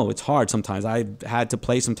 I know it's hard sometimes. I've had to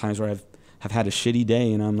play sometimes where I've had a shitty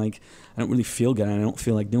day and I'm like, I don't really feel good and I don't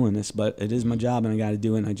feel like doing this, but it is my job and I got to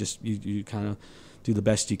do it. And I just, you kind of do the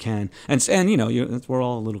best you can. And we're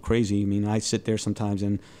all a little crazy. I mean, I sit there sometimes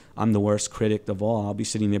and I'm the worst critic of all. I'll be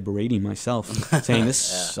sitting there berating myself saying, this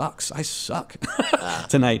sucks. I suck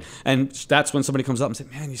tonight. And that's when somebody comes up and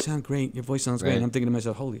says, man, you sound great. Your voice sounds great. And I'm thinking to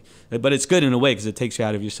myself, holy, but it's good in a way because it takes you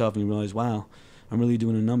out of yourself and you realize, wow, I'm really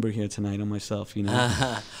doing a number here tonight on myself,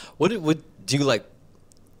 What do you like?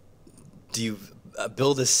 Do you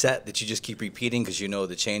build a set that you just keep repeating because the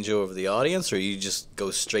changeover of the audience, or you just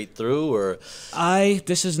go straight through? Or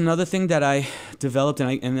this is another thing that I developed,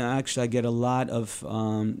 and actually I get a lot of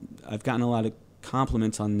I've gotten a lot of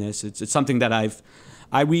compliments on this. It's something that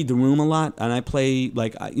I read the room a lot, and I play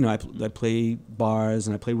like I play bars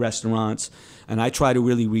and I play restaurants, and I try to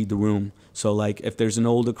really read the room. So like if there's an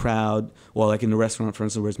older crowd, or like in the restaurant, for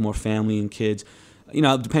instance, where it's more family and kids,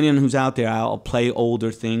 depending on who's out there, I'll play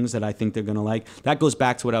older things that I think they're gonna like. That goes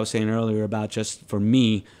back to what I was saying earlier about just for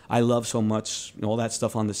me, I love so much all that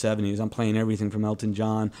stuff on the 70s. I'm playing everything from Elton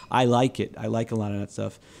John. I like it. I like a lot of that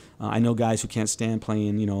stuff. I know guys who can't stand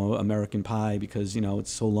playing, American Pie because,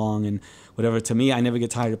 it's so long and whatever. To me, I never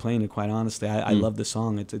get tired of playing it, quite honestly. I love the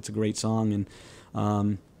song. It's a great song.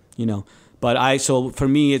 And, But so for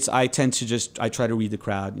me, I tend to I try to read the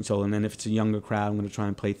crowd. And then if it's a younger crowd, I'm going to try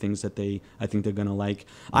and play things that I think they're going to like.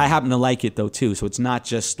 I happen to like it though too. So it's not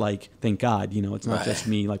just like, thank God, it's not just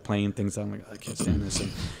me like playing things that I'm like, I can't stand this.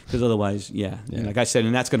 Because otherwise, like I said,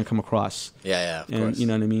 and that's going to come across. Yeah, of course. You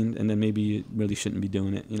know what I mean? And then maybe you really shouldn't be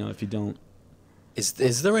doing it, if you don't.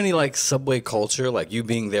 Is there any like subway culture, like you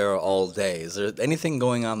being there all day? Is there anything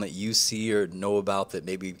going on that you see or know about that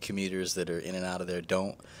maybe commuters that are in and out of there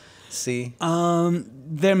don't see?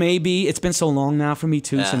 There may be. It's been so long now for me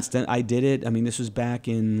too since then I did it. I mean, this was back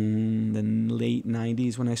in the late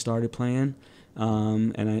 '90s when I started playing,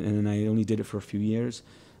 and I only did it for a few years.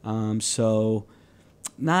 So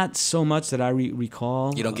not so much that I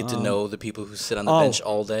recall. You don't get to know the people who sit on the bench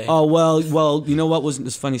all day? Oh, well, you know what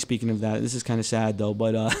was funny, speaking of that, this is kind of sad though,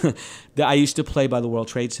 but I used to play by the World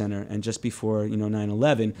Trade Center, and just before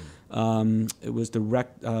 9/11, it was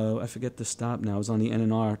I forget the stop now, it was on the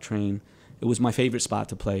NNR train. It was my favorite spot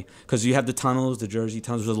to play because you have the tunnels, the Jersey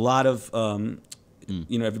tunnels. There's a lot of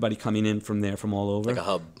everybody coming in from there from all over. Like a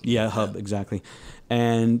hub. Yeah, a hub, exactly.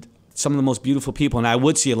 And some of the most beautiful people, and I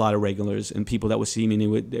would see a lot of regulars and people that would see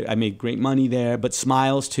me. I made great money there, but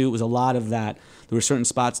smiles too. It was a lot of that. There were certain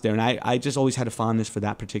spots there, and I just always had a fondness for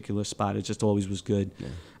that particular spot. It just always was good. Yeah.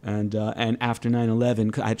 And after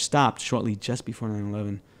 9/11, I had stopped shortly just before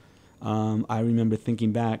 9/11. I remember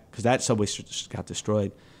thinking back because that subway just got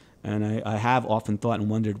destroyed, and I have often thought and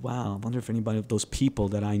wondered, wow, I wonder if anybody of those people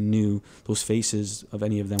that I knew, those faces of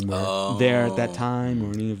any of them were there at that time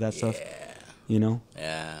or any of that stuff. Yeah.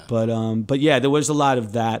 But yeah, there was a lot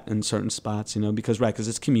of that in certain spots, because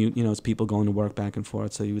it's commute, it's people going to work back and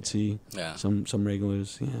forth, so you would see some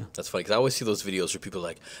regulars, That's funny, because I always see those videos where people are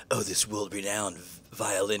like, oh, this world-renowned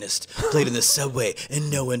violinist played in the subway and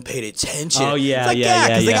no one paid attention. Oh, yeah, it's like,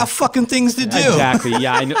 because they got fucking things to do. Exactly,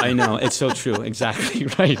 yeah, I know. It's so true, exactly,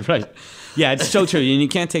 right. Yeah, it's so true, and you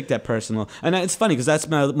can't take that personal. And it's funny, because that's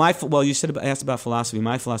well, you asked about philosophy.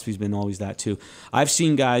 My philosophy's been always that, too. I've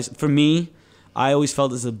seen guys, for me, I always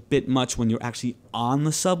felt it's a bit much when you're actually on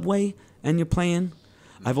the subway and you're playing.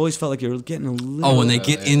 I've always felt like you're getting a little... Oh, when they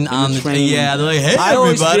get in on the train. Yeah, they're like, hey, I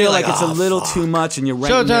always everybody. feel like it's a little too much and you're right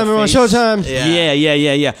in Showtime, their everyone, face. showtime.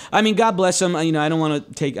 Yeah. I mean, God bless them. I don't want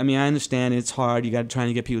to take... I mean, I understand it's hard. You got to try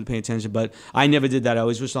to get people to pay attention, but I never did that. I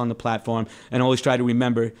always was on the platform and always try to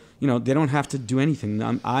remember, they don't have to do anything.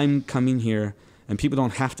 I'm coming here and people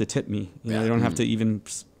don't have to tip me. They don't have to even...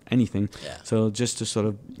 anything. Yeah. So just to sort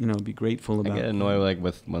of be grateful about. I get annoyed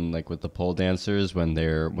with the pole dancers when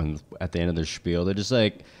at the end of their spiel they're just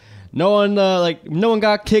like, no one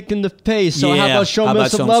got kicked in the face, so how about showing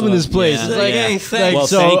us some love in this place? Yeah. It's like, hey, thanks. Well,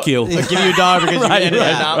 thank you. Like, give you a dollar because you ended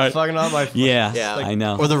up fucking on my. Yeah, I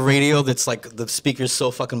know. Or the radio that's like the speaker's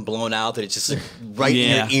so fucking blown out that it's just right in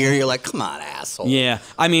your ear. You're like, come on, asshole. Yeah,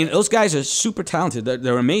 I mean those guys are super talented.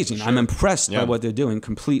 They're amazing. Sure. I'm impressed by what they're doing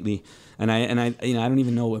completely. And I don't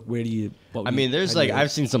even know where do you. There's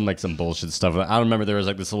I've seen some bullshit stuff. I don't remember there was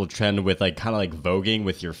this little trend with kind of voguing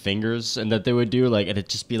with your fingers, and that they would do and it'd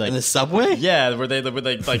just be in the subway. Yeah, where they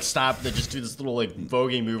would stop. They just do this little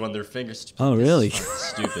voguing move on their fingers. Oh, really?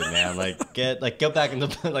 Stupid, man. Go back in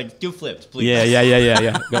the do flips, please.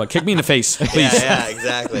 Yeah. Go, kick me in the face, please. Yeah,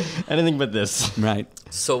 exactly. Anything but this. Right.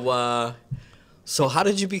 So how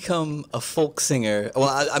did you become a folk singer? Well,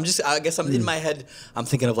 I guess I'm in my head. I'm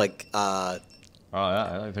thinking of I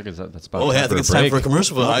think that's about. Oh yeah, I think it's time for a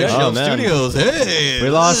commercial for Hi-Shelf Studios. Hey, we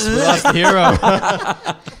lost the hero.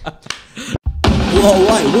 Well, all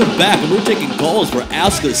right, we're back and we're taking calls for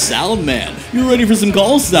Ask a Sound Man. You ready for some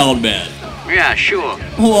calls, Sound Man? Yeah, sure.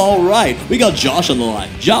 Oh, all right, we got Josh on the line.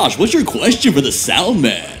 Josh, what's your question for the Sound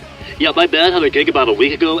Man? Yeah, my band had a gig about a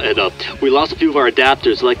week ago, and we lost a few of our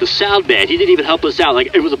adapters. Like the sound man, he didn't even help us out.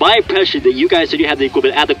 It was my impression that you guys said you had the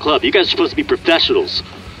equipment at the club. You guys are supposed to be professionals.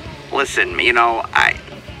 Listen,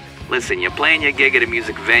 Listen, you're playing your gig at a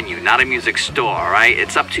music venue, not a music store, all right?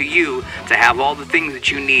 It's up to you to have all the things that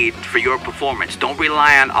you need for your performance. Don't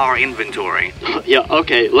rely on our inventory. Yeah,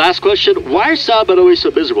 okay. Last question. Why are Soundbed always so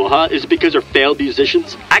miserable, huh? Is it because they're failed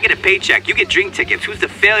musicians? I get a paycheck. You get drink tickets. Who's the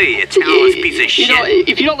failure, you talentless piece of shit? You know,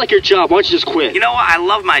 if you don't like your job, why don't you just quit? You know what? I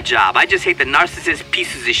love my job. I just hate the narcissist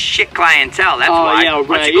pieces of shit clientele. That's why. Yeah, right.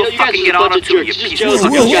 Why don't you go fucking get on to you piece of shit.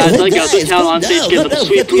 You guys like this town on stage getting the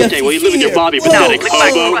sweet poontang while you live in your Bobby pathetic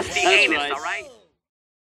hobo. Crusty anus, all right?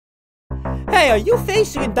 Hey, are you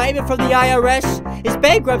facing indictment from the IRS? Is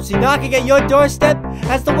bankruptcy knocking at your doorstep?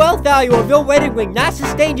 Has the wealth value of your wedding ring not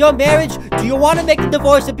sustained your marriage? Do you want to make the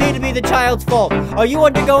divorce appear to be the child's fault? Are you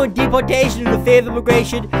undergoing deportation due to fear of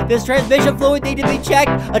immigration? Does transmission fluid need to be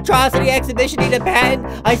checked? Atrocity exhibition need a patent?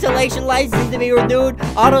 Isolation license need to be renewed?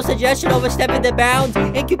 Auto-suggestion overstepping the bounds?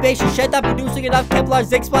 Incubation shed not producing enough Kevlar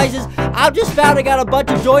zinc splices? I'm just spouting out a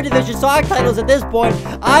bunch of Joy Division song titles at this point.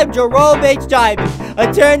 I'm Jerome H. Diamond,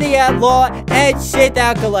 attorney at law and shit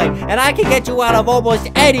acolyte, and I can get you out of almost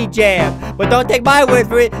any jam. But don't take my word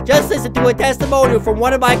for it, just listen to a testimonial from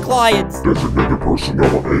one of my clients. Designated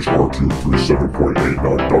personnel of HRQ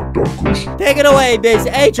 37.89 Duck Duck Goose. Take it away, Miss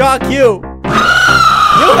HRQ.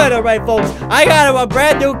 You heard it right, folks. I got him a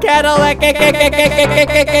brand new Cadillac.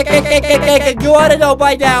 You want to know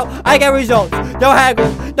by now, I got results. No haggle,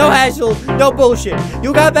 no hassle, no bullshit.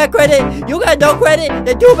 You got bad credit, you got no credit,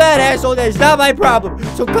 then too bad, asshole. That's not my problem.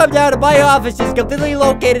 So come down to my offices, completely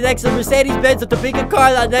located next to the Mercedes-Benz, the Topeka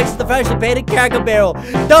car lot next to the freshly painted Cracker Barrel.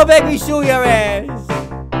 Don't make me sue your ass.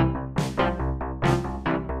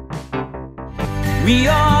 We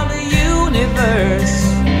are the universe.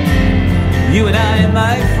 You and I,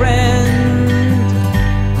 my friend,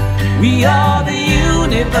 we are the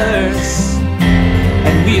universe,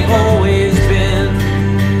 and we've always been.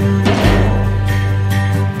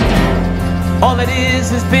 All that is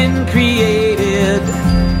has been created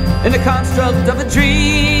in the construct of a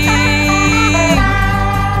dream,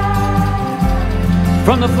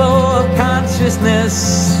 from the flow of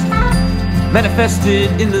consciousness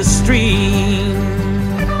manifested in the stream.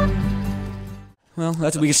 Well,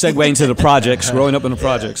 that's we can segue into the projects. Growing up in the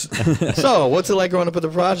projects. So, what's it like growing up in the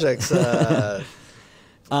projects? In the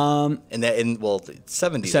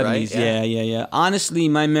 70s, right? Yeah. Honestly,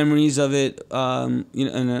 my memories of it, you know,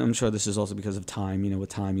 and I'm sure this is also because of time. You know, with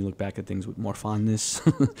time, you look back at things with more fondness.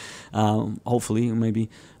 Hopefully,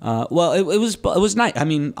 maybe. Well, it was nice. I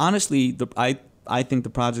mean, honestly, I think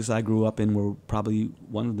the projects I grew up in were probably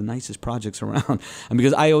one of the nicest projects around. And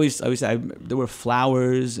because I always say there were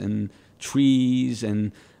flowers and trees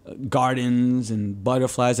and gardens and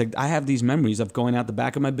butterflies. Like, I have these memories of going out the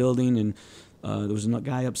back of my building, and there was a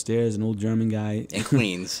guy upstairs, an old German guy. In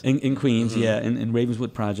Queens. in Queens, yeah, in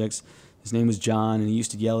Ravenswood Projects. His name was John, and he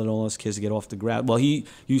used to yell at all us kids to get off the grass. Well, he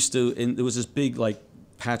used to, and there was this big, like,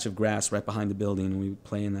 patch of grass right behind the building, and we would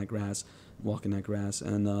play in that grass, walk in that grass.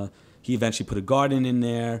 And he eventually put a garden in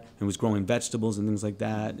there and was growing vegetables and things like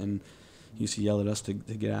that. And he used to yell at us to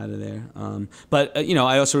get out of there. But you know,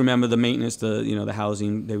 I also remember the maintenance, the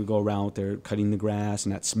housing. They would go around with their cutting the grass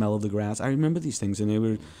and that smell of the grass. I remember these things, and they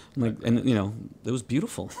were like, and you know, it was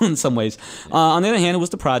beautiful in some ways. On the other hand, it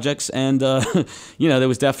was the projects, and you know, there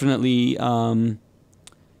was definitely.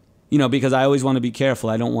 You know, because I always want to be careful.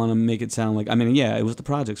 I don't want to make it sound like, I mean, yeah, it was the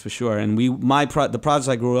projects for sure. And the projects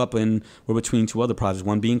I grew up in were between two other projects,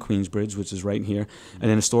 one being Queensbridge, which is right here, and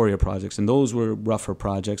then Astoria projects. And those were rougher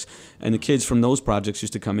projects. And the kids from those projects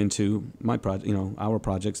used to come into my project, you know, our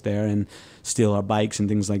projects there and steal our bikes and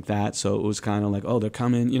things like that. So it was kind of like, oh, they're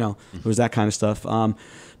coming, you know, it was that kind of stuff.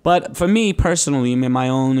 But for me personally, in my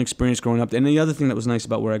own experience growing up, and the other thing that was nice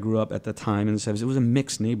about where I grew up at the time in the 70s, it was a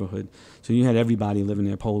mixed neighborhood. So you had everybody living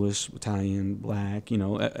there, Polish, Italian, black, you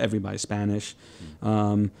know, everybody, Spanish.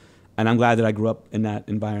 And I'm glad that I grew up in that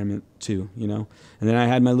environment too, you know. And then I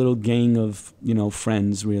had my little gang of, you know,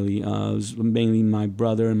 friends really. It was mainly my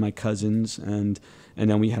brother and my cousins, and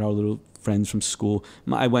then we had our little friends from school.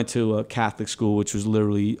 I went to a Catholic school, which was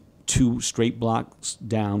literally 2 straight blocks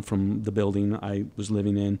down from the building I was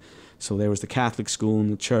living in. So there was the Catholic school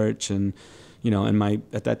and the church, and you know, and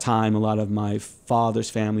at that time, a lot of my father's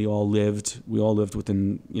family we all lived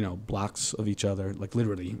within, you know, blocks of each other, like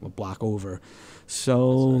literally a block over.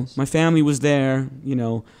 So nice. My family was there, you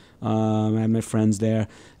know, I had my friends there,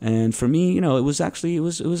 and for me, you know, it was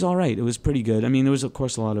all right. It was pretty good. I mean, there was of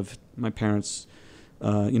course a lot of my parents,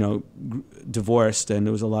 you know, divorced, and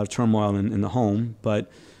there was a lot of turmoil in the home, but.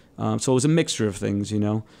 So it was a mixture of things, you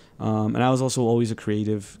know, and I was also always a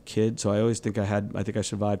creative kid. So I always think I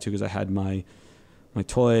survived too, because I had my my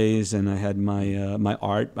toys, and I had my my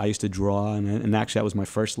art. I used to draw, and actually that was my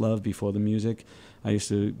first love before the music. I used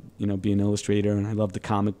to, be an illustrator, and I loved the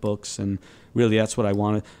comic books, and really that's what I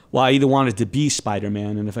wanted. Well, I either wanted to be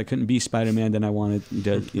Spider-Man, and if I couldn't be Spider-Man, then I wanted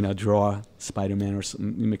to, draw Spider-Man or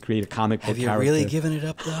create a comic book character. Have you really given it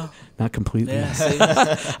up, though? Not completely. Yeah,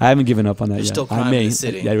 I haven't given up on that There's yet. still crime in the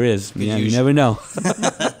city. There is. Yeah, you never know.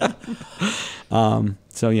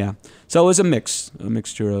 So yeah. So it was a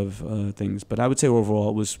mixture of things. But I would say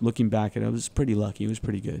overall, looking back at it, I was pretty lucky. It was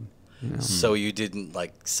pretty good. So you didn't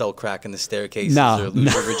sell crack in the staircases or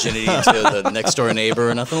lose your virginity to the next door neighbor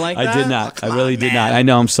or nothing like that? I did not. Oh, I really did not. man. I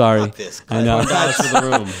know. I'm sorry. Fuck this. I know. Back to the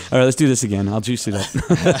room. All right, let's do this again. I'll juice it up.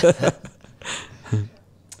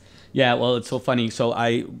 Yeah, well, it's so funny. So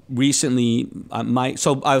I recently, I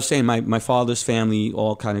was saying my father's family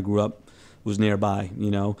all kind of grew up, was nearby,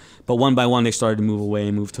 But one by one, they started to move away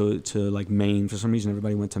and move to like Maine. For some reason,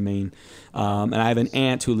 everybody went to Maine. And I have an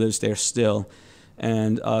aunt who lives there still.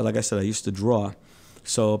 And like I said, I used to draw.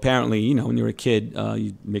 So apparently, when you're a kid,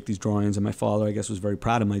 you make these drawings. And my father, I guess, was very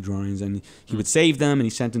proud of my drawings. And he would save them, and he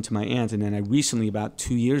sent them to my aunt. And then I recently, about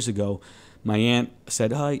 2 years ago, my aunt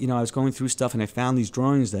said, I was going through stuff, and I found these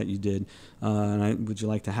drawings that you did. And would you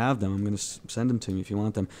like to have them? I'm going to send them to you if you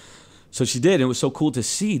want them. So she did. It was so cool to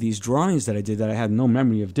see these drawings that I did that I had no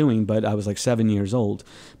memory of doing, but I was like 7 years old.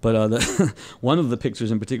 But one of the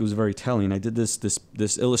pictures in particular was very telling. I did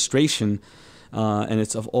this illustration, and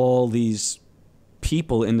it's of all these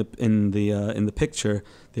people in the picture.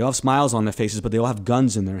 They all have smiles on their faces, but they all have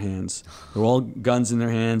guns in their hands. They're all guns in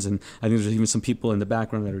their hands, and I think there's even some people in the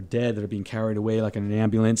background that are dead, that are being carried away like in an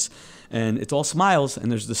ambulance. And it's all smiles, and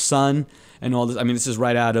there's the sun and all this. I mean, this is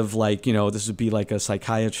right out of this would be like a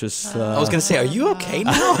psychiatrist. I was going to say, are you okay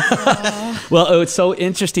now? Well, it's so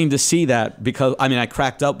interesting to see that because, I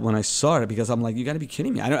cracked up when I saw it because I'm like, you got to be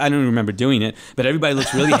kidding me. I don't even remember doing it, but everybody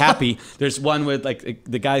looks really happy. There's one with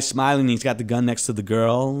the guy's smiling, and he's got the gun next to the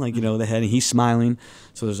girl, the head, and he's smiling.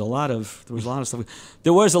 So there was a lot of stuff.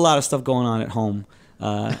 There was a lot of stuff going on at home.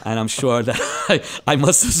 And I'm sure that I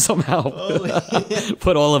must have somehow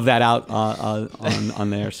put all of that out on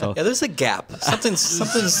there. So yeah, there's a gap. Something's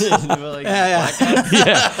yeah.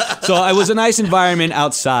 So it was a nice environment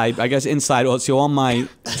outside. I guess inside. So all my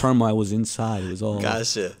turmoil was inside. It was all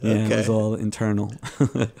gotcha. Yeah, okay. It was all internal.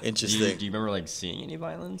 Interesting. Do you remember seeing any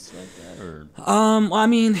violence like that, or?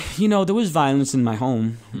 There was violence in my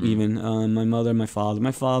home. Even my mother, my father.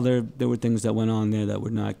 My father, there were things that went on there that were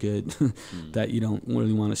not good. That you don't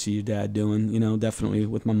really want to see your dad doing, definitely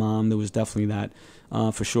with my mom. There was definitely that,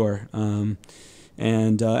 for sure. And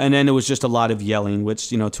then there was just a lot of yelling, which,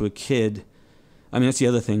 to a kid, that's the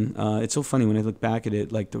other thing. It's so funny when I look back at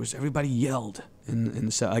it, everybody yelled in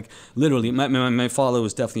the set. Literally, my father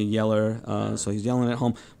was definitely a yeller, so he's yelling at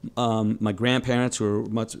home. My grandparents were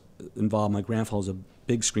much involved. My grandfather was a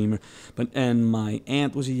big screamer, and my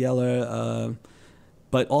aunt was a yeller,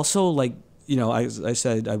 but also I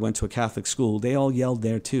said I went to a Catholic school. They all yelled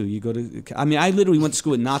there too. You go to, I literally went to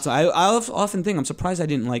school at Nazi. I often think I'm surprised I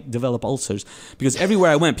didn't develop ulcers because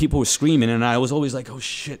everywhere I went, people were screaming, and I was always like, oh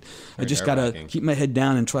shit, I just gotta keep my head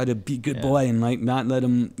down and try to be a good boy and not let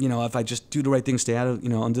them, if I just do the right thing, stay out of,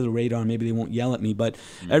 under the radar, maybe they won't yell at me. But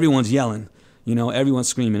everyone's yelling. Everyone's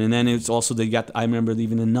screaming. And then it's also, I remember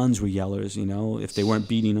even the nuns were yellers, if they weren't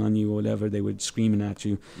beating on you or whatever, they were screaming at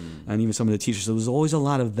you. And even some of the teachers, there was always a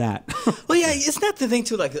lot of that. Well, yeah, isn't that the thing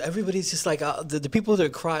too? Everybody's just the people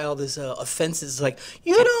that cry all this offenses,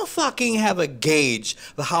 you don't fucking have a gauge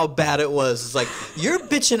of how bad it was. It's you're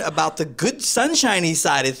bitching about the good sunshiny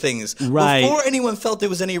side of things. Right. Before anyone felt there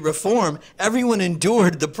was any reform, everyone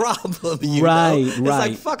endured the problem, Right.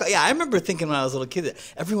 It's fuck. Yeah, I remember thinking when I was a little kid that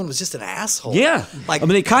everyone was just an asshole. Yeah,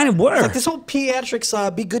 they kind of were. This whole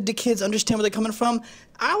pediatrics, be good to kids, understand where they're coming from.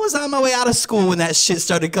 I was on my way out of school when that shit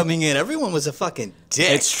started coming in. Everyone was a fucking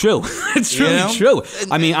dick. It's true. It's really true.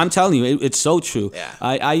 I'm telling you, it's so true. Yeah.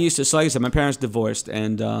 I used to, so like I said, my parents divorced,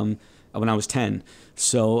 and when I was 10.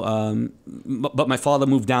 So, but my father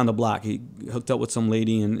moved down the block. He hooked up with some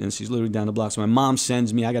lady, and she's literally down the block. So my mom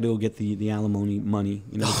sends me. I got to go get the alimony money.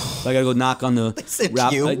 So I got to go knock on the. They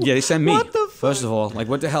sent you? Yeah, they sent me. What the fuck? First of all,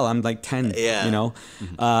 what the hell? I'm 10. Yeah.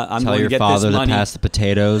 I'm Tell going your to get father this to money. pass the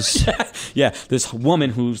potatoes. Yeah, this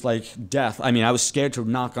woman who's death. I was scared to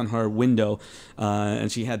knock on her window,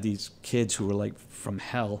 and she had these kids who were from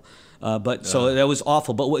hell. So that was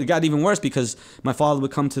awful. But it got even worse because my father would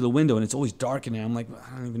come to the window and it's always dark in there. I'm like,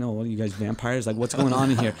 I don't even know. What are you guys, vampires? What's going on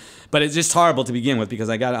in here? But it's just horrible to begin with because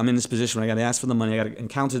I'm in this position where I got to ask for the money. I got to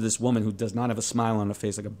encounter this woman who does not have a smile on her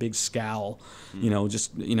face, like a big scowl.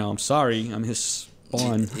 I'm sorry. I'm his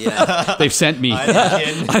on. Yeah. They've sent me.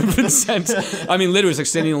 I've been sent. I mean, literally, it's like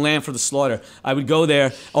sending the lamb for the slaughter. I would go there,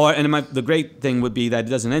 the great thing would be that it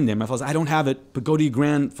doesn't end there. My father says, I don't have it, but go to your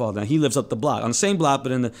grandfather. He lives up the block, on the same block,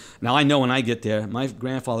 but now I know when I get there, my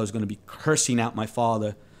grandfather is going to be cursing out my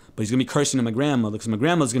father. But he's going to be cursing at my grandmother because my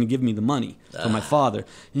grandmother's going to give me the money for my father.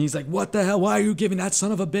 And he's like, what the hell? Why are you giving that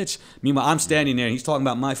son of a bitch? Meanwhile, I'm standing there and he's talking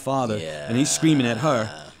about my father and he's screaming at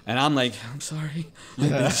her. And I'm like, I'm sorry.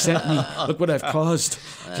 They sent me. Look what I've caused.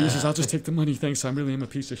 Jesus, I'll just take the money. Thanks. I really am a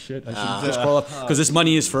piece of shit. I should just call up. Because this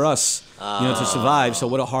money is for us, to survive. So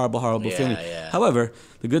what a horrible, horrible feeling. Yeah. However,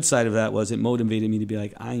 the good side of that was it motivated me to be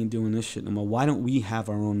like, I ain't doing this shit no more. Why don't we have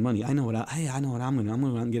our own money? I know what I'm going to. I'm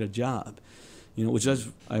going to get a job. Which is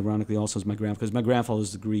ironically also is my grandfather, because my grandfather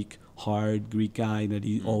was the hard Greek guy that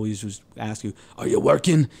he always was asking, are you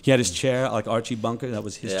working? He had his chair, like Archie Bunker, that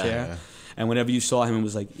was his chair. Yeah. And whenever you saw him, it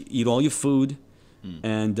was like, eat all your food.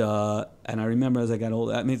 And I remember as I got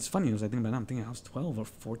older, I mean, it's funny, as I think about it, I'm thinking I was 12 or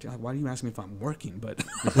 14. Like, why do you ask me if I'm working? But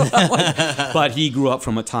but he grew up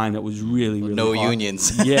from a time that was really, really no hard.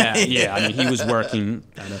 Unions. Yeah. I mean, he was working.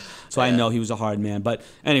 So I know he was a hard man. But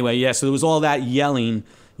anyway, so there was all that yelling,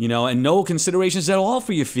 and no considerations at all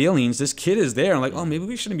for your feelings. This kid is there. I'm like, oh, maybe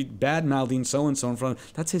we shouldn't be bad-mouthing so-and-so in front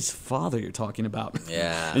of... That's his father you're talking about.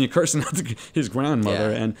 Yeah. And you're cursing out his grandmother.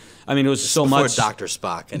 Yeah. And, I mean, it was so before much... Dr.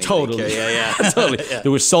 Spock. Totally. Yeah. Totally. Yeah.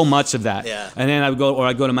 There was so much of that. Yeah. And then I'd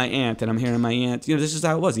go to my aunt, and I'm hearing my aunt... this is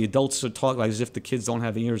how it was. The adults would talk like as if the kids don't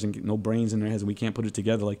have ears and no brains in their heads, and we can't put it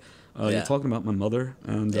together. Like, you're talking about my mother?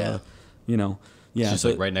 And, Yeah, she's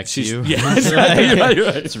like right next to you. Yeah, that's right. You're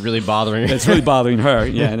right. It's really bothering her. It's really bothering her.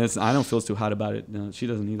 Yeah, and I don't feel too hot about it. No, she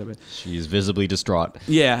doesn't either. But she's visibly distraught.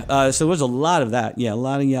 Yeah, so there was a lot of that. Yeah, a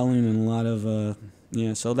lot of yelling and a lot of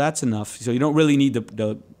so that's enough. So you don't really need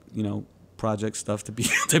the project stuff to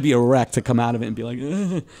be a wreck to come out of it and be like,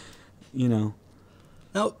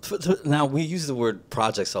 Now we use the word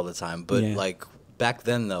projects all the time, but like back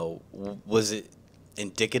then though, was it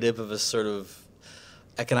indicative of a sort of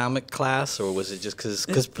economic class, or was it just because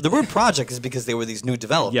the word project is because they were these new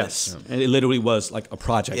developments? Yes, and it literally was like a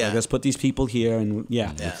project. Like, let's put these people here and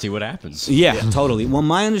let's see what happens. Yeah, totally. Well,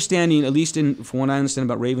 my understanding, at least from what I understand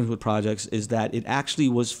about Ravenswood projects, is that it actually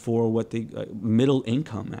was for what the middle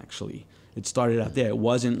income. Actually, it started out there. It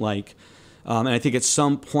wasn't like, and I think at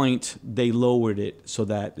some point they lowered it so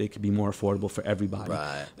that it could be more affordable for everybody.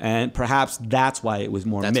 Right. And perhaps that's why it was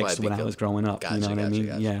more mixed when I was growing up. Gotcha, you know what I mean?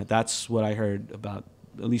 Gotcha. Yeah, that's what I heard about.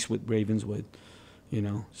 At least with Ravenswood,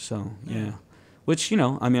 so yeah. Which, I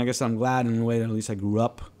mean, I guess I'm glad in a way that at least I grew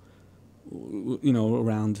up,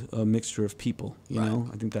 around a mixture of people, you know?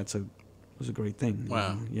 I think was a great thing.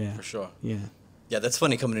 Wow. Yeah. For sure. Yeah. Yeah, that's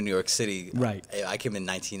funny coming to New York City. Right. I came in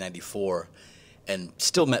 1994 and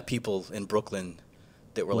still met people in Brooklyn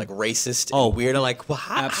that were like racist and weird. I'm like, well,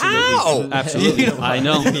 how? Absolutely. I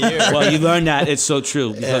know. Well, you learn that. It's so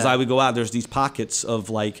true because I would go out. There's these pockets of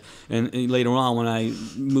like, and later on when I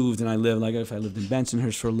moved and I lived, like if I lived in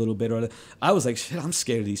Bensonhurst for a little bit, I was like, shit, I'm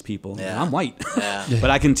scared of these people. Yeah. I'm white. Yeah. But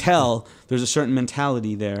I can tell there's a certain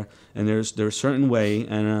mentality there, and there's a certain way,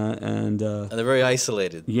 and they're very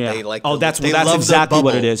isolated. Yeah. They like that's exactly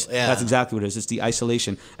what it is. Yeah. That's exactly what it is. It's the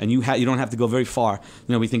isolation, and you don't have to go very far.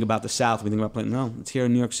 We think about the South. We think about no, it's here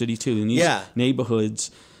in New York City too. In these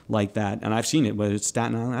neighborhoods like that, and I've seen it. Whether it's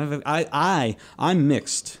Staten Island, I'm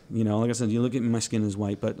mixed. Like I said, you look at me, my skin is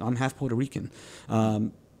white, but I'm half Puerto Rican.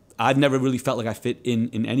 I've never really felt like I fit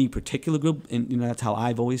in any particular group, and that's how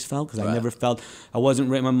I've always felt because I never felt I wasn't.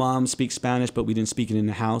 My mom speaks Spanish, but we didn't speak it in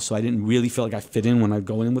the house, so I didn't really feel like I fit in when I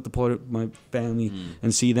go in with my family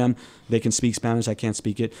and see them. They can speak Spanish, I can't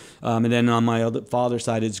speak it, and then on my other father's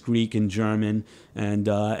side, it's Greek and German,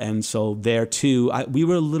 and so there too, we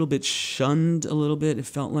were a little bit shunned a little bit. It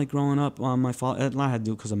felt like growing up on my father. A lot had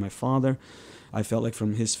to do because of my father. I felt like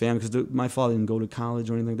from his family, because my father didn't go to college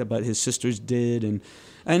or anything like that, but his sisters did, and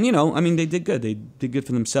I mean, they did good. They did good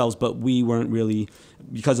for themselves, but we weren't really,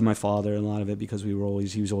 because of my father, a lot of it, because he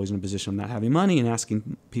was always in a position of not having money and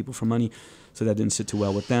asking people for money, so that didn't sit too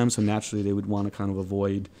well with them, so naturally they would want to kind of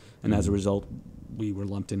avoid, and as a result, we were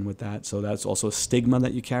lumped in with that. So that's also a stigma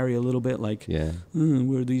that you carry a little bit, like,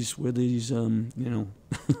 we're these,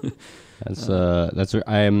 That's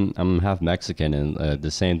I'm half Mexican, and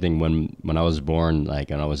the same thing when I was born,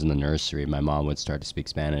 like, and I was in the nursery, my mom would start to speak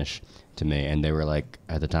Spanish to me, and they were like,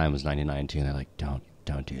 at the time it was 99 too, and they're like, don't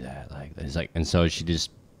do that, like, it's like, and so she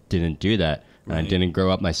just didn't do that And I didn't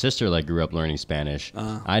grow up. My sister grew up learning Spanish.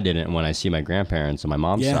 I didn't. And when I see my grandparents on my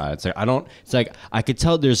mom's side, it's like it's like I could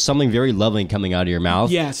tell there's something very loving coming out of your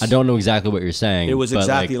mouth. Yes. I don't know exactly what you're saying. It was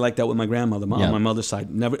exactly like that with my grandmother on my mother's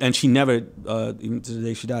side. Never, and she never, even to the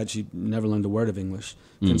day she died, she never learned a word of English.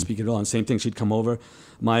 Couldn't speak at all. And same thing, she'd come over.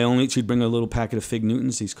 She'd bring a little packet of Fig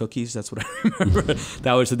Newtons, these cookies. That's what I remember.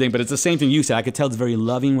 That was the thing. But it's the same thing you said. I could tell it's very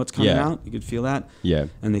loving what's coming out. You could feel that. Yeah.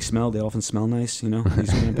 And they often smell nice, these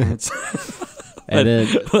grandparents. And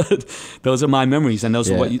but those are my memories, and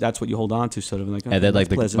those are that's what you hold on to, sort of like. And then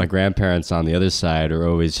my grandparents on the other side are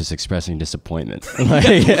always just expressing disappointment.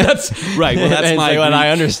 That's right. Well, that's my. And I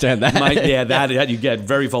understand that. That you get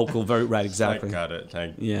very vocal, very right, exactly. Got it.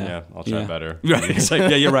 I'll try better. Right. It's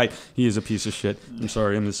like, you're right. He is a piece of shit. I'm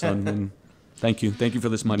sorry, I'm his son. And thank you for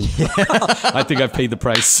this money. I think I've paid the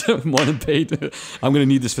price, more than paid. I'm gonna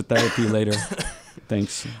need this for therapy later.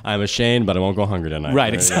 Thanks. I'm ashamed, but I won't go hungry tonight.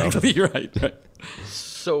 Right, exactly. You're right.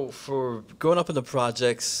 So for growing up in the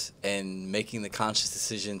projects and making the conscious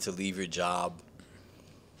decision to leave your job,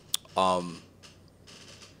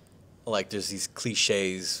 there's these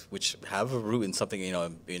cliches which have a root in something,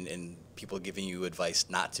 in people giving you advice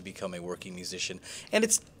not to become a working musician. And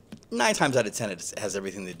it's 9 times out of 10, it has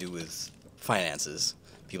everything to do with finances.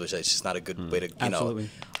 People say it's just not a good way to, Absolutely.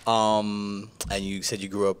 And you said you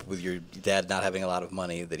grew up with your dad not having a lot of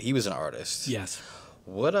money, that he was an artist. Yes.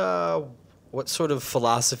 What sort of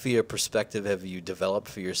philosophy or perspective have you developed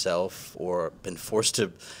for yourself or been forced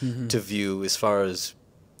to view as far as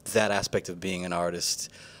that aspect of being an artist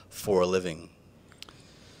for a living?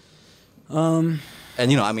 And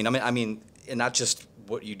I mean, and not just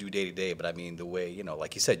what you do day to day, but I mean the way,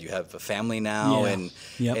 like you said, you have a family now, and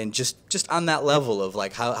just on that level of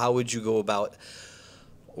how would you go about,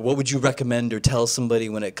 what would you recommend or tell somebody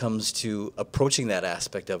when it comes to approaching that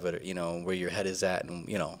aspect of it, where your head is at, and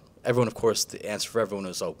everyone, of course, the answer for everyone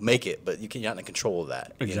is, make it, but you're not in control of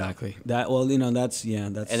that. Exactly. That's and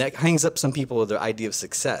that hangs up some people with their idea of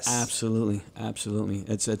success. Absolutely.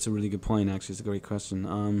 It's a really good point. Actually, it's a great question.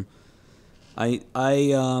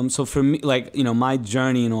 So for me, my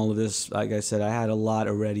journey in all of this, like I said, I had a lot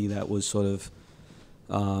already that was sort of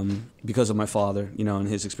because of my father, and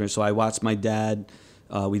his experience. So I watched my dad.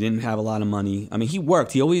 We didn't have a lot of money. I mean, he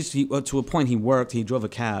worked. To a point, he worked. He drove a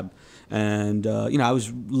cab. And, I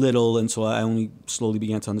was little, and so I only slowly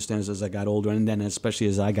began to understand as I got older, and then especially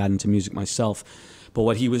as I got into music myself. But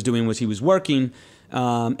what he was doing was he was working,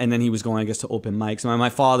 and then he was going, I guess, to open mics. My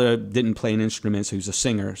father didn't play an instrument, so he was a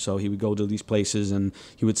singer. So he would go to these places, and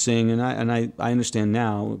he would sing. And I understand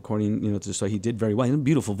now, according to the story, he did very well. He had a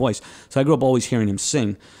beautiful voice. So I grew up always hearing him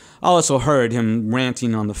sing. I also heard him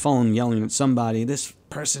ranting on the phone, yelling at somebody. This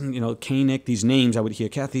person, Koenig, these names I would hear.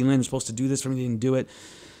 Kathy Lynn's supposed to do this for me, didn't do it.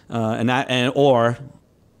 Or,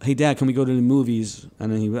 hey, Dad, can we go to the movies?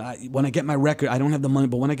 And then when I get my record, I don't have the money,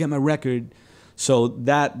 but when I get my record. So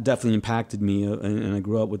that definitely impacted me, and I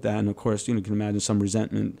grew up with that. And of course, you can imagine some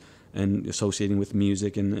resentment and associating with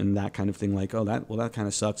music and that kind of thing. Like, that kind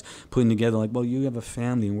of sucks. Putting together, you have a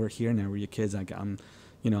family, and we're here now. We're your kids. I'm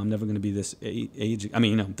never going to be this age. I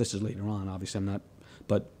mean, this is later on. Obviously, I'm not.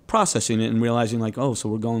 But processing it and realizing, so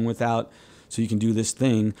we're going without. So you can do this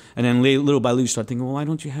thing, and then little by little you start thinking, well, why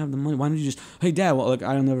don't you have the money? Why don't you just, hey, Dad? Well,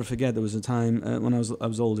 I'll never forget. There was a time when I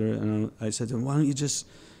was older, and I said to him, why don't you just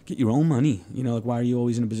get your own money? Why are you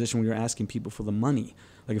always in a position where you're asking people for the money?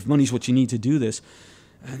 If money's what you need to do this.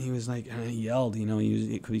 And he was like, and he yelled,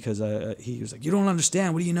 because he was like, you don't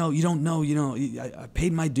understand. What do you know? You don't know. I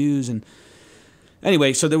paid my dues, and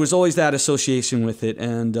anyway, so there was always that association with it,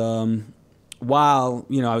 and while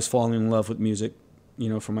I was falling in love with music.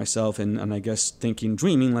 For myself, and I guess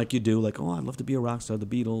dreaming like you do, I'd love to be a rock star, the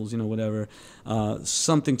Beatles, whatever,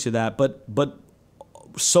 something to that. But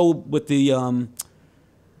so with the,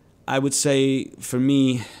 I would say for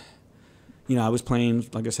me, I was playing,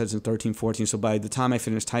 like I said, since 13, 14. So by the time I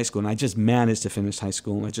finished high school, and I just managed to finish high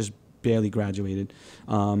school, I just barely graduated.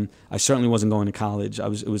 I certainly wasn't going to college.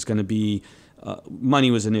 It was going to be.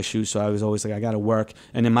 Money was an issue, so I was always like, I got to work.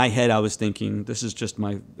 And in my head, I was thinking, this is just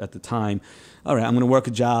at the time, all right, I'm going to work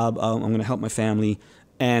a job, I'm going to help my family,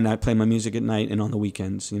 and I play my music at night and on the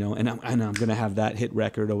weekends, and I'm going to have that hit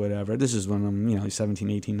record or whatever. This is when I'm,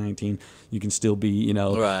 17, 18, 19. You can still be,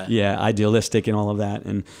 right. Idealistic and all of that.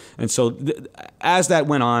 And so as that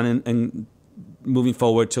went on and moving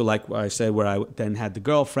forward to like I said, where I then had the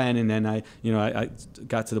girlfriend, and then I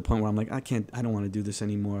got to the point where I'm like, I don't want to do this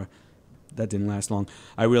anymore. That didn't last long.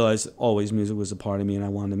 I realized always music was a part of me, and I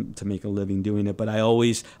wanted to make a living doing it. But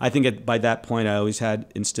by that point, I always had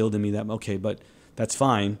instilled in me that, okay, but that's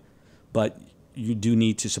fine. But you do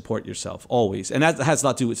need to support yourself always, and that has a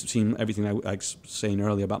lot to do with everything I was saying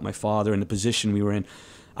earlier about my father and the position we were in.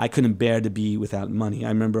 I couldn't bear to be without money. I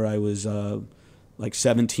remember I was like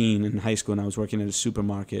 17 in high school, and I was working at a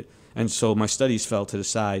supermarket, and so my studies fell to the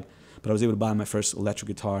side. But I was able to buy my first electric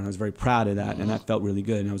guitar, and I was very proud of that, and that felt really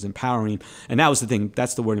good, and I was empowering. And that was the thing.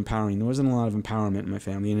 That's the word, empowering. There wasn't a lot of empowerment in my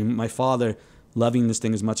family, and in my father loving this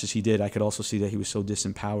thing as much as he did, I could also see that he was so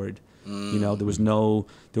disempowered. You know, there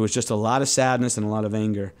was just a lot of sadness and a lot of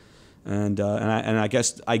anger, and I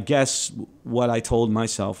guess what I told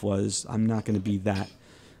myself was, I'm not going to be that.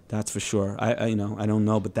 That's for sure. I don't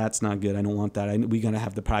know, but that's not good. I don't want that. We gotta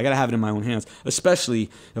have the power. I gotta have it in my own hands. Especially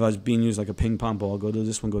if I was being used like a ping pong ball. Go to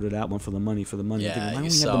this one, go to that one for the money. Yeah, thinking, why don't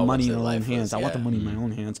we have the money in our own hands? I want the money in my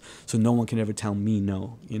own hands, so no one can ever tell me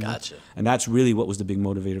no. You know. Gotcha. And that's really what was the big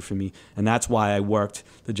motivator for me. And that's why I worked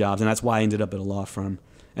the jobs, and that's why I ended up at a law firm,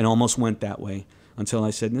 and almost went that way until I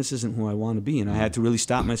said, this isn't who I want to be. And I had to really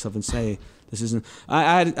stop myself and say, this isn't. I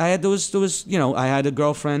had I had a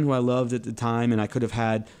girlfriend who I loved at the time, and I could have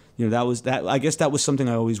had. I guess that was something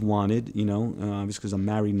I always wanted, obviously because I'm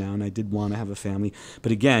married now and I did want to have a family.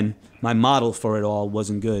 But again, my model for it all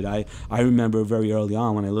wasn't good. I remember very early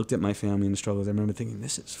on when I looked at my family and the struggles, I remember thinking,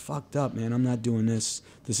 this is fucked up, man. I'm not doing this.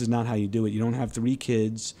 This is not how you do it. You don't have 3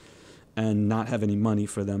 kids and not have any money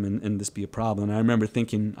for them and this be a problem. And I remember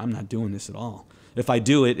thinking, I'm not doing this at all. If I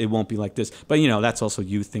do it, it won't be like this. But, that's also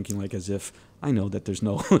you thinking like as if I know that there's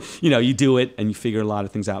no, you do it and you figure a lot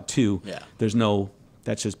of things out too. Yeah. There's no...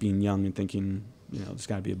 That's just being young and thinking, there's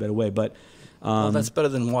got to be a better way. But well, that's better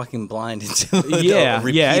than walking blind into a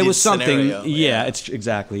it was something. Scenario. Yeah, it's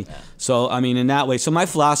exactly. Yeah. So I mean, in that way. So my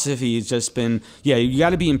philosophy has just been, you got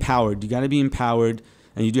to be empowered. You got to be empowered,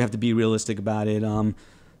 and you do have to be realistic about it.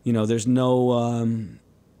 There's no,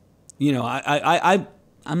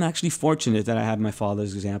 I'm actually fortunate that I have my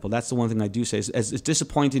father's example. That's the one thing I do say. As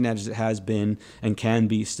disappointing as it has been and can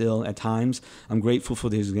be still at times, I'm grateful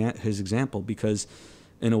for his example because,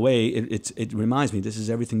 in a way, it reminds me this is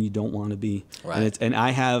everything you don't want to be. Right. And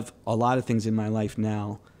I have a lot of things in my life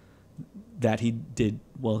now that he did.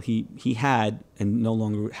 Well, he had and no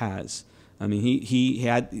longer has. I mean, he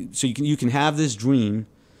had. So you can have this dream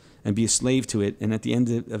and be a slave to it, and at the end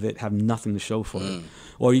of it, have nothing to show for it.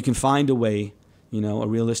 Or you can find a way. A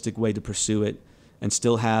realistic way to pursue it and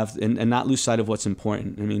still have, and not lose sight of what's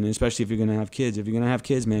important. I mean, especially if you're going to have kids. If you're going to have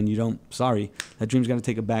kids, man, that dream's got to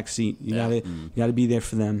take a back seat. You got to be there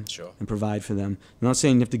for them and provide for them. I'm not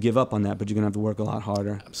saying you have to give up on that, but you're going to have to work a lot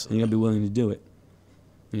harder. Absolutely. And you got to be willing to do it.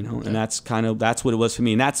 And that's what it was for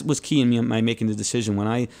me. And that was key in me, my making the decision. When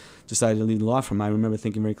I decided to leave the law firm, I remember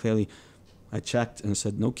thinking very clearly, I checked and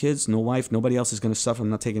said, no kids, no wife, nobody else is going to suffer. I'm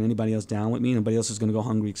not taking anybody else down with me. Nobody else is going to go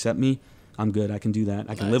hungry except me. I'm good. I can do that.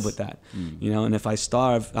 I can live with that. And if I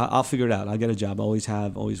starve, I'll figure it out. I'll get a job. Always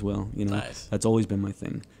have, always will. Nice. That's always been my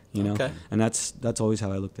thing. Okay. And that's always how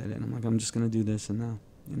I looked at it. I'm like, I'm just gonna do this, and now,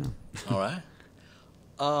 All right.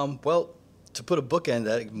 Well, to put a bookend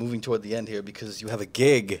at moving toward the end here, because you have a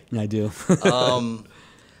gig. Yeah, I do.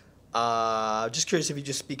 Just curious if you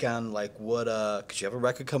just speak on like what, because you have a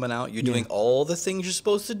record coming out, you're doing all the things you're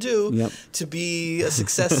supposed to do to be a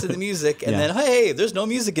success in the music, and then hey, there's no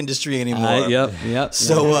music industry anymore.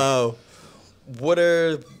 So, what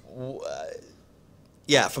are,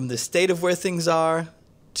 from the state of where things are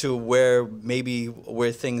to where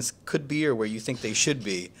things could be or where you think they should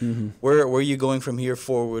be, where are you going from here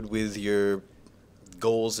forward with your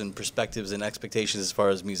goals and perspectives and expectations as far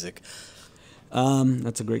as music?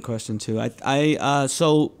 That's a great question too.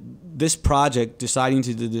 So this project, deciding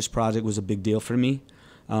to do this project was a big deal for me,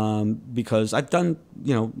 because I've done,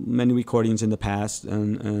 many recordings in the past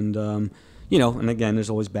and again, there's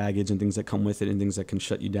always baggage and things that come with it and things that can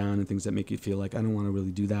shut you down and things that make you feel like I don't want to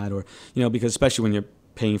really do that, or, because especially when you're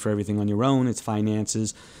paying for everything on your own, it's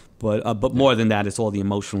finances. But more than that, it's all the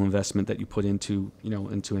emotional investment that you put into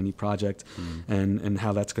any project, and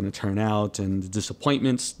how that's going to turn out, and the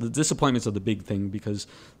disappointments. The disappointments are the big thing because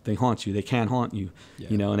they haunt you. They can haunt you,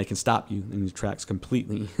 and they can stop you in your tracks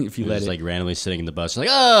completely if you let it. Just like randomly sitting in the bus, like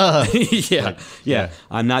yeah.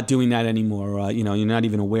 I'm not doing that anymore. You're not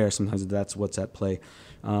even aware sometimes that that's what's at play.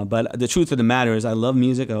 But the truth of the matter is, I love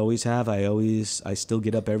music. I always have. I still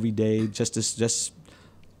get up every day just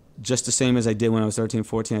the same as I did when I was 13,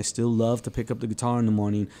 14. I still love to pick up the guitar in the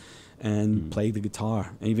morning and play the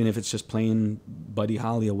guitar. Even if it's just playing Buddy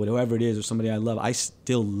Holly or whatever it is, or somebody I love, I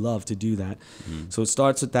still love to do that. So it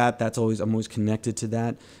starts with that. I'm always connected to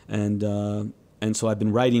that. And so I've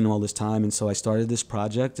been writing all this time, and so I started this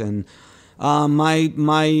project, and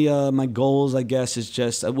My goals, I guess, is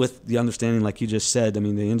just with the understanding, like you just said. I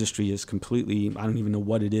mean, the industry is completely. I don't even know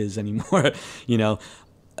what it is anymore. You know,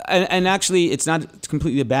 and actually, it's not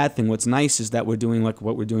completely a bad thing. What's nice is that we're doing like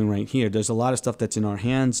what we're doing right here. There's a lot of stuff that's in our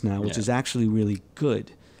hands now, which is actually really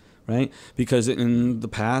good. Right? Because in the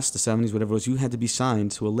past, the 70s, whatever it was, you had to be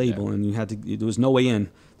signed to a label, and you had to. There was no way in.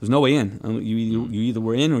 There was no way in. You either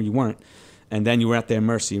were in or you weren't, and then you were at their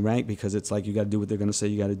mercy, right? Because it's like you got to do what they're going to say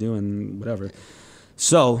you got to do, and whatever.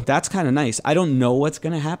 So that's kind of nice. I don't know what's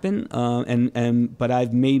going to happen, but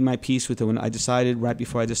I've made my peace with it. When I decided, right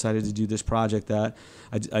before I decided to do this project, that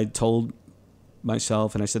I told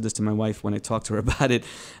myself, and I said this to my wife when I talked to her about it,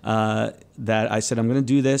 that I said, I'm going to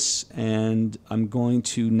do this, and I'm going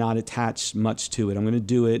to not attach much to it. I'm going to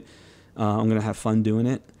do it. I'm going to have fun doing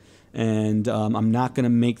it, and I'm not going to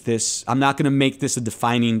make this. I'm not going to make this a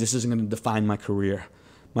defining. This isn't going to define my career.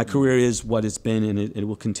 My career is what it's been, and it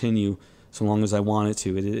will continue so long as I want it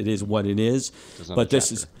to. It is what it is. But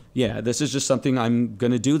this is. Yeah, this is just something I'm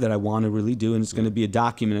going to do that I want to really do, and it's going to be a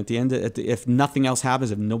document. At the end, if nothing else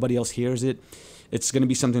happens, if nobody else hears it, it's going to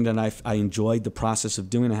be something that I enjoyed the process of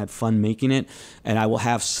doing. I had fun making it, and I will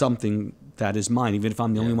have something that is mine, even if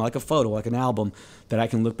I'm the only one, like a photo, like an album, that I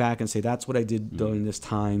can look back and say, that's what I did during this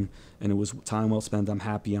time, and it was time well spent. I'm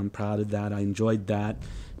happy. I'm proud of that. I enjoyed that.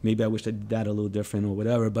 Maybe I wish I did that a little different or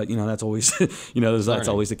whatever, but that's always, that's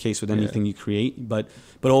always the case with anything you create. But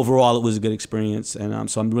overall, it was a good experience, and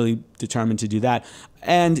so I'm really determined to do that.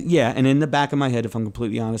 And and in the back of my head, if I'm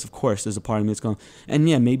completely honest, of course, there's a part of me that's going, and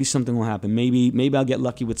maybe something will happen. Maybe I'll get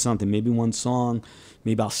lucky with something. Maybe one song.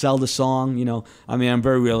 Maybe I'll sell the song. I mean, I'm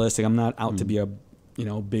very realistic. I'm not out to be a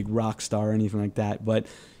big rock star or anything like that. But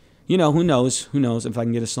who knows? Who knows if I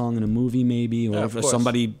can get a song in a movie, maybe, or if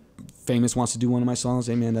somebody famous wants to do one of my songs,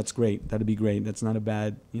 hey man, that's great. That'd be great. That's not a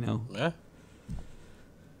bad, Yeah.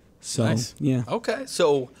 So nice. Yeah. Okay.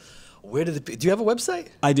 So where do you have a website?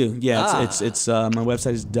 I do. Yeah. It's my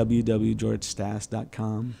website is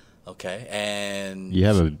www.georgestass.com. Okay. And you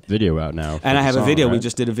have a video out now. And I have a video. Right? We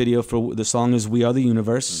just did a video for the song is "We Are the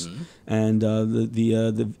Universe," and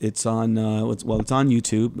it's on it's on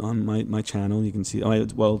YouTube on my channel. You can see.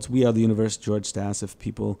 It's "We Are the Universe," George Stass. If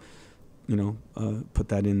people put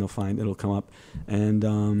that in, it'll come up. And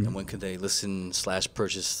when could they listen /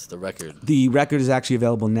 purchase the record? The record is actually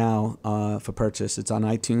available now for purchase. It's on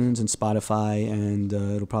iTunes and Spotify, and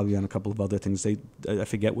it'll probably be on a couple of other things. I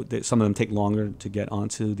forget some of them take longer to get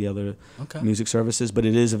onto the other music services, but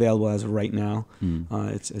it is available as of right now.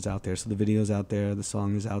 It's out there. So the video's out there, the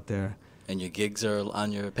song is out there. And your gigs are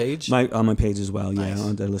on your page? On my page as well, nice.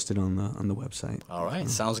 They're listed on the website. All right,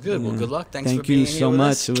 sounds good. Well, good luck. Thank you so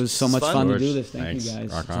much. It was so much fun to do this. Thank you guys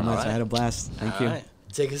so much. Right. I had a blast. Thank you. Right.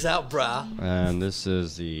 Take us out, brah. And this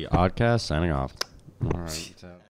is the Oddcast signing off. All right.